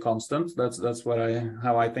will stay constant. That's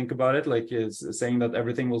how I think about it. Like, it's saying that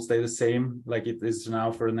everything will stay the same like it is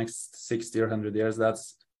now for the next 60 or 100 years.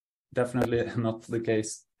 That's definitely not the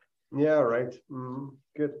case. Yeah, right.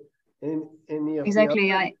 Good.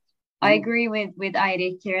 Exactly. I agree with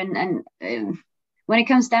Eirik here, and when it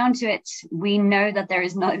comes down to it, we know that there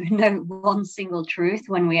is no one single truth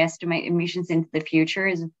when we estimate emissions into the future.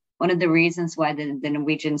 Is one of the reasons why the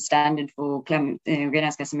Norwegian standard for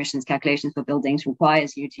greenhouse gas emissions calculations for buildings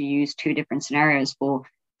requires you to use two different scenarios for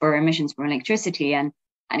emissions from electricity, and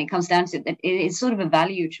it comes down to that it is sort of a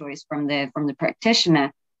value choice from the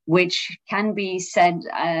practitioner, which can be said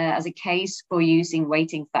as a case for using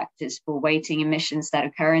weighting factors for weighting emissions that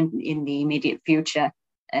occur in the immediate future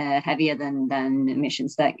heavier than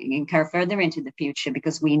emissions that occur further into the future,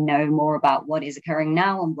 because we know more about what is occurring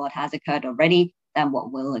now and what has occurred already than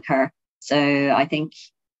what will occur. So I think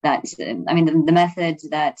that, the method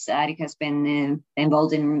that Eirik has been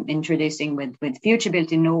involved in introducing with Future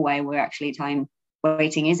Built in Norway, where actually time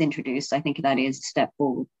weighting is introduced, I think that is a step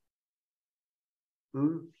forward.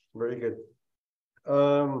 Very good.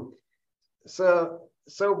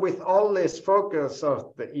 So with all this focus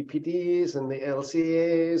of the EPDs and the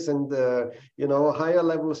LCAs and the higher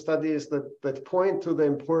level studies that point to the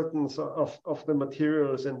importance of the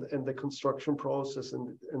materials and the construction process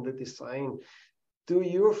and the design, do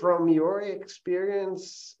you, from your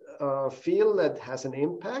experience, feel that has an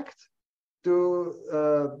impact?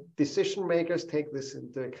 Do decision makers take this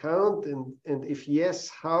into account? And if yes,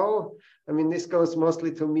 how? I mean, this goes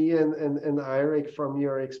mostly to me and Eirik from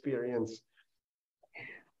your experience.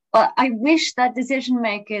 Well, I wish that decision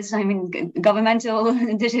makers, governmental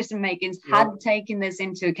decision makers had taken this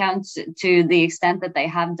into account to the extent that they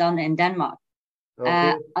have done in Denmark.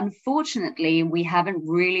 Okay. Unfortunately, we haven't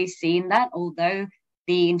really seen that, although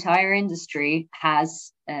the entire industry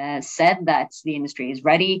has said that the industry is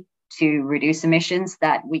ready to reduce emissions,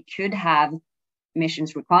 that we could have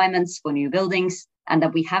emissions requirements for new buildings, and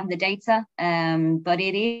that we have the data. But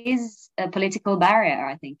it is a political barrier,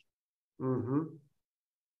 I think. Mm-hmm.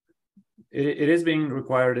 It is being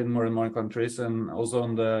required in more and more countries, and also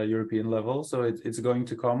on the European level. So it's going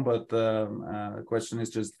to come, but the question is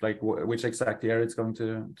just like which exact year it's going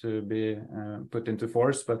to be put into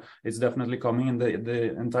force. But it's definitely coming, and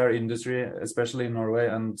the entire industry, especially in Norway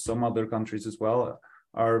and some other countries as well,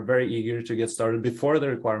 are very eager to get started before the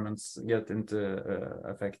requirements get into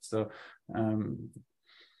effect. So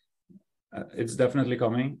it's definitely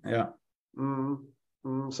coming. Yeah.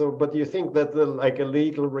 So, but you think that a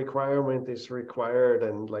legal requirement is required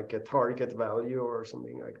and like a target value or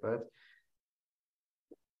something like that?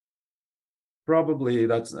 Probably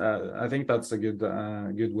that's. I think that's a good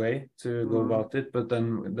way to go about it. But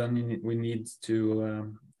then we need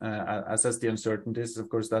to assess the uncertainties. Of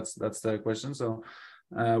course, that's the question. So.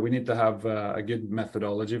 We need to have a good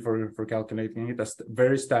methodology for calculating it. That's a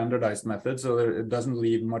very standardized method, so it doesn't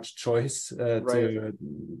leave much choice to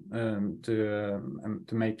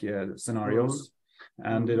make scenarios,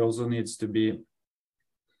 and it also needs to be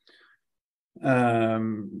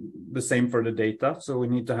the same for the data. So we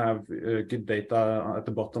need to have good data at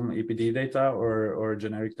the bottom, EPD data or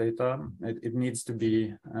generic data. It needs to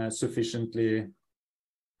be sufficiently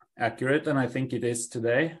accurate, and I think it is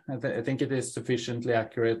today. I think it is sufficiently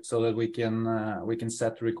accurate so that we can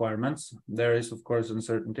set requirements. There is of course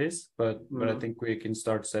uncertainties, but I think we can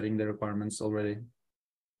start setting the requirements already.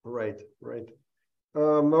 Right.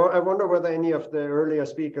 I wonder whether any of the earlier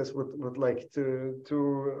speakers would like to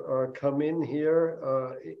come in here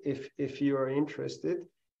if you are interested.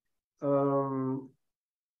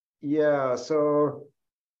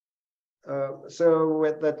 So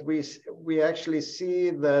with that we actually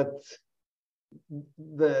see that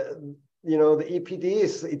the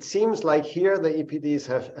EPDs, it seems like here the EPDs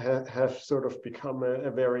have sort of become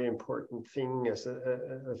a very important thing as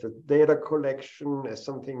a data collection, as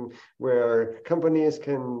something where companies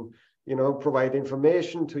can provide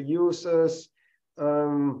information to users.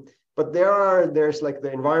 But there's like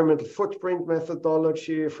the environmental footprint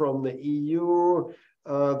methodology from the EU.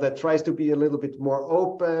 That tries to be a little bit more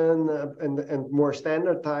open and more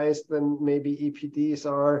standardized than maybe EPDs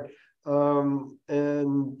are.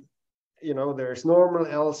 And there's normal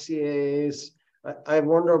LCAs. I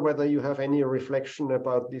wonder whether you have any reflection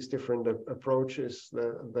about these different approaches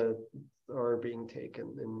that are being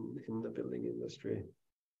taken in the building industry.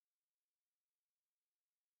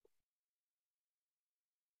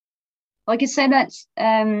 I could say that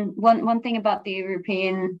one thing about the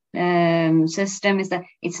European system is that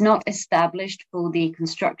it's not established for the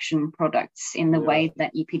construction products in the way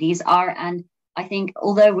that EPDs are. And I think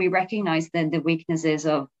although we recognize that the weaknesses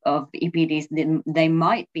of EPDs, they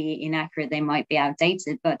might be inaccurate, they might be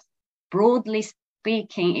outdated, but broadly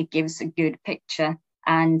speaking, it gives a good picture,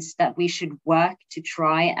 and that we should work to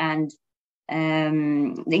try and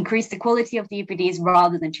increase the quality of the EPDs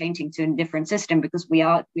rather than changing to a different system, because we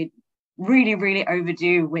really, really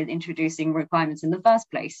overdue with introducing requirements in the first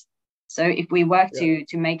place. So if we work to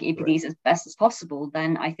make EPDs as best as possible,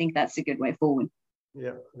 then I think that's a good way forward.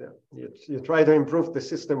 Yeah. You try to improve the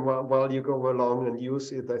system while you go along and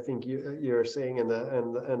use it. I think you're saying, and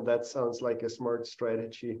that sounds like a smart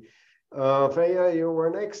strategy. Freya, you were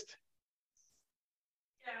next.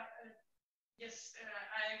 Yes,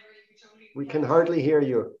 I agree. We can hardly hear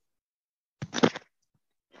you.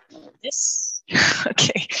 Yes.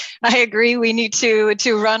 Okay. I agree. We need to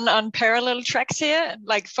run on parallel tracks here,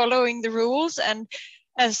 like following the rules. And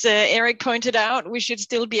as Eric pointed out, we should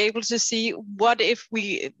still be able to see what if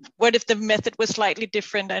the method was slightly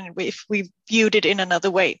different and if we viewed it in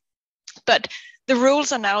another way. But the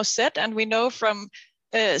rules are now set, and we know from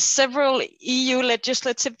several EU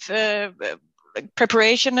legislative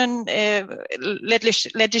preparation and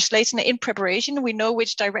legislation in preparation, we know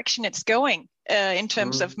which direction it's going in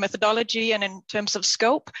terms of methodology and in terms of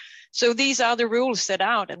scope. So these are the rules set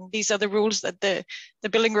out, and these are the rules that the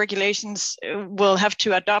building regulations will have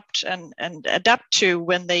to adopt and adapt to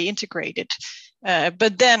when they integrate it.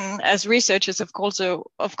 But then, as researchers, of course,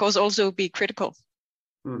 also be critical.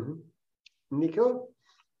 Nico?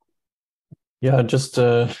 Yeah, just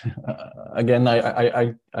again,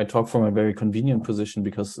 I talk from a very convenient position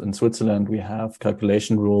because in Switzerland we have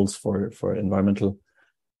calculation rules for environmental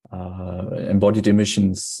embodied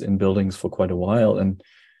emissions in buildings for quite a while, and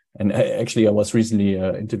actually I was recently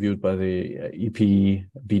interviewed by the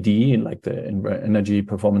EPBD, like the Energy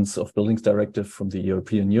Performance of Buildings Directive from the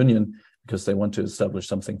European Union, because they want to establish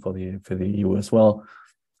something for the EU as well.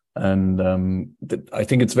 And I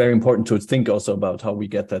think it's very important to think also about how we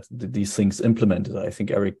get these things implemented. I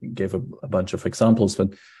think Eric gave a bunch of examples, but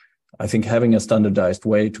I think having a standardized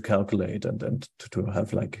way to calculate and to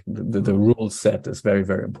have like the rules set is very,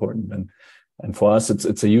 very important. And for us,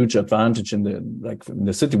 it's a huge advantage in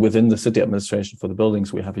the city, within the city administration for the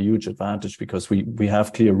buildings. We have a huge advantage because we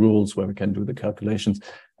have clear rules where we can do the calculations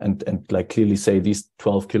and like clearly say these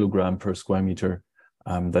 12 kilogram per square meter.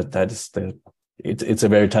 That is it's a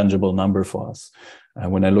very tangible number for us.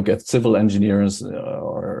 When I look at civil engineers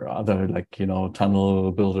or other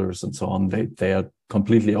tunnel builders and so on, they are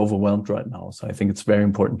completely overwhelmed right now. So I think it's very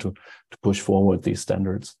important to push forward these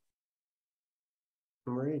standards.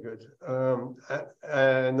 Very good.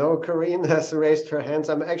 No, Corinne has raised her hands.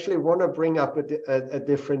 I actually want to bring up a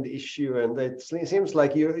different issue, and it seems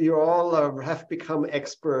like you all have become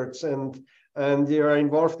experts and you're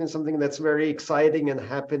involved in something that's very exciting and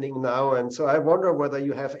happening now. And so I wonder whether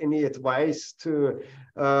you have any advice to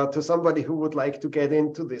somebody who would like to get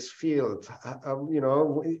into this field.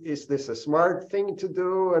 Is this a smart thing to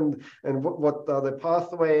do? And what are the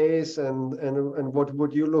pathways? And what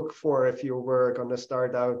would you look for if you were going to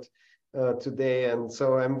start out today? And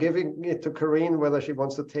so I'm giving it to Corinne, whether she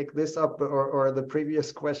wants to take this up or the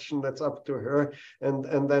previous question. That's up to her.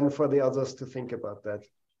 And then for the others to think about that.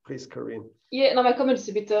 Please, Corinne. Yeah, no, my comment is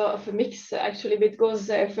a bit of a mix, actually, but it goes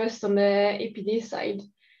first on the EPD side.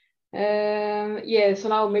 So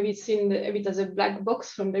now maybe it's seen a bit as a black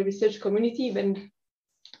box from the research community, but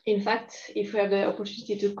in fact, if we have the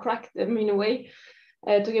opportunity to crack them in a way,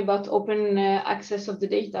 talking about open access of the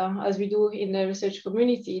data, as we do in the research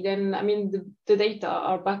community, then, I mean, the data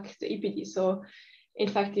are back to EPD. So, in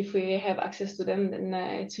fact, if we have access to them, then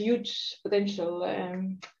it's a huge potential,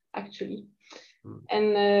 actually.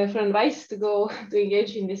 And for advice to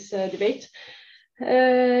engage in this debate,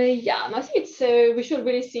 I think it's we should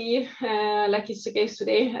really see, like it's the case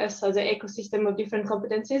today, as an ecosystem of different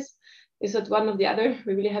competencies. It's not one or the other.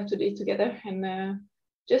 We really have to do it together and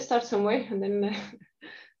just start somewhere, and then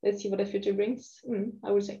let's see what the future brings. I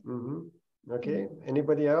would say. Okay.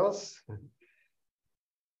 Anybody else?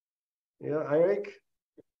 Yeah, Eric.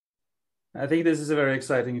 I think this is a very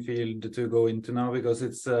exciting field to go into now because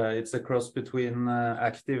it's a cross between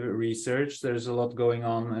active research. There's a lot going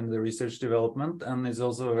on in the research development, and it's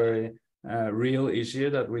also a very real issue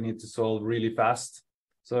that we need to solve really fast.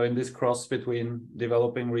 So in this cross between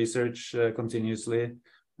developing research continuously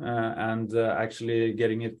and actually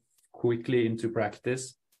getting it quickly into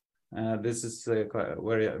practice, this is a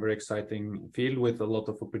very, very exciting field with a lot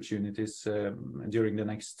of opportunities during the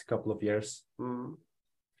next couple of years.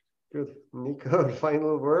 Good. Nico,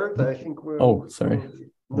 final word. I think we're... Oh, sorry.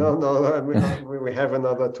 No, we have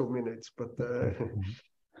another 2 minutes, but...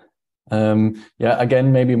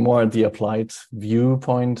 Again, maybe more the applied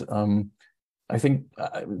viewpoint. I think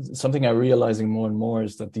something I'm realizing more and more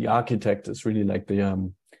is that the architect is really like a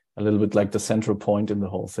little bit like the central point in the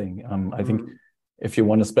whole thing. I think if you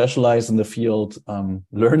want to specialize in the field,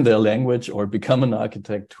 learn their language or become an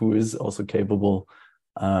architect who is also capable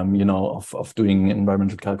of doing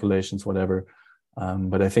environmental calculations, whatever.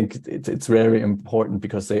 But I think it's very important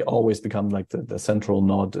because they always become like the central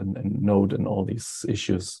node in all these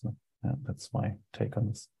issues. Yeah, that's my take on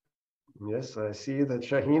this. Yes, I see that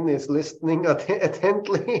Shaheen is listening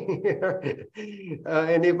attentively here.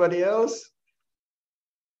 Anybody else?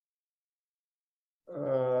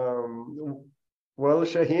 Well,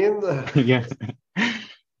 Shaheen.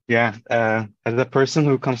 Yeah. As a person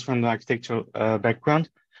who comes from the architectural background,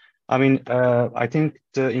 I mean, I think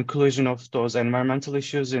the inclusion of those environmental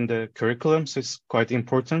issues in the curriculums is quite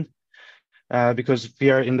important because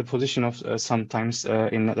we are in the position of sometimes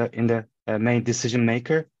in the main decision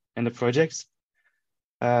maker in the projects,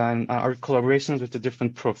 and our collaborations with the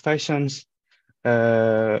different professions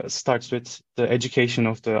starts with the education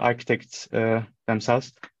of the architects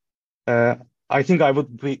themselves. I think I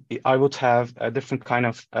would have a different kind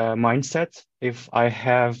of mindset if I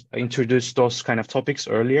have introduced those kind of topics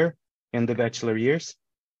earlier in the bachelor years.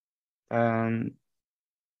 But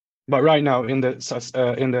right now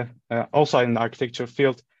also in the architecture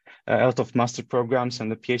field, a lot of master programs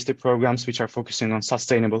and the PhD programs which are focusing on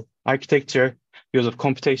sustainable architecture, use of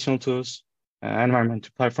computational tools,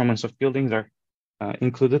 environmental performance of buildings are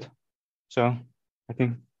included. So I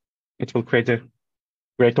think it will create a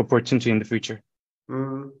great opportunity in the future.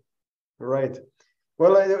 Right.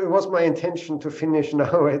 Well, it was my intention to finish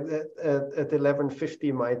now at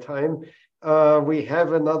 11:50 my time. We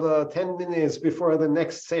have another 10 minutes before the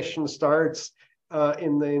next session starts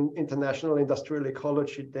in the International Industrial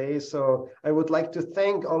Ecology Day. So I would like to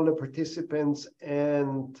thank all the participants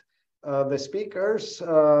and the speakers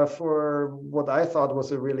for what I thought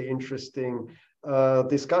was a really interesting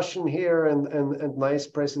discussion here and nice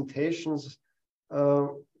presentations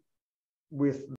with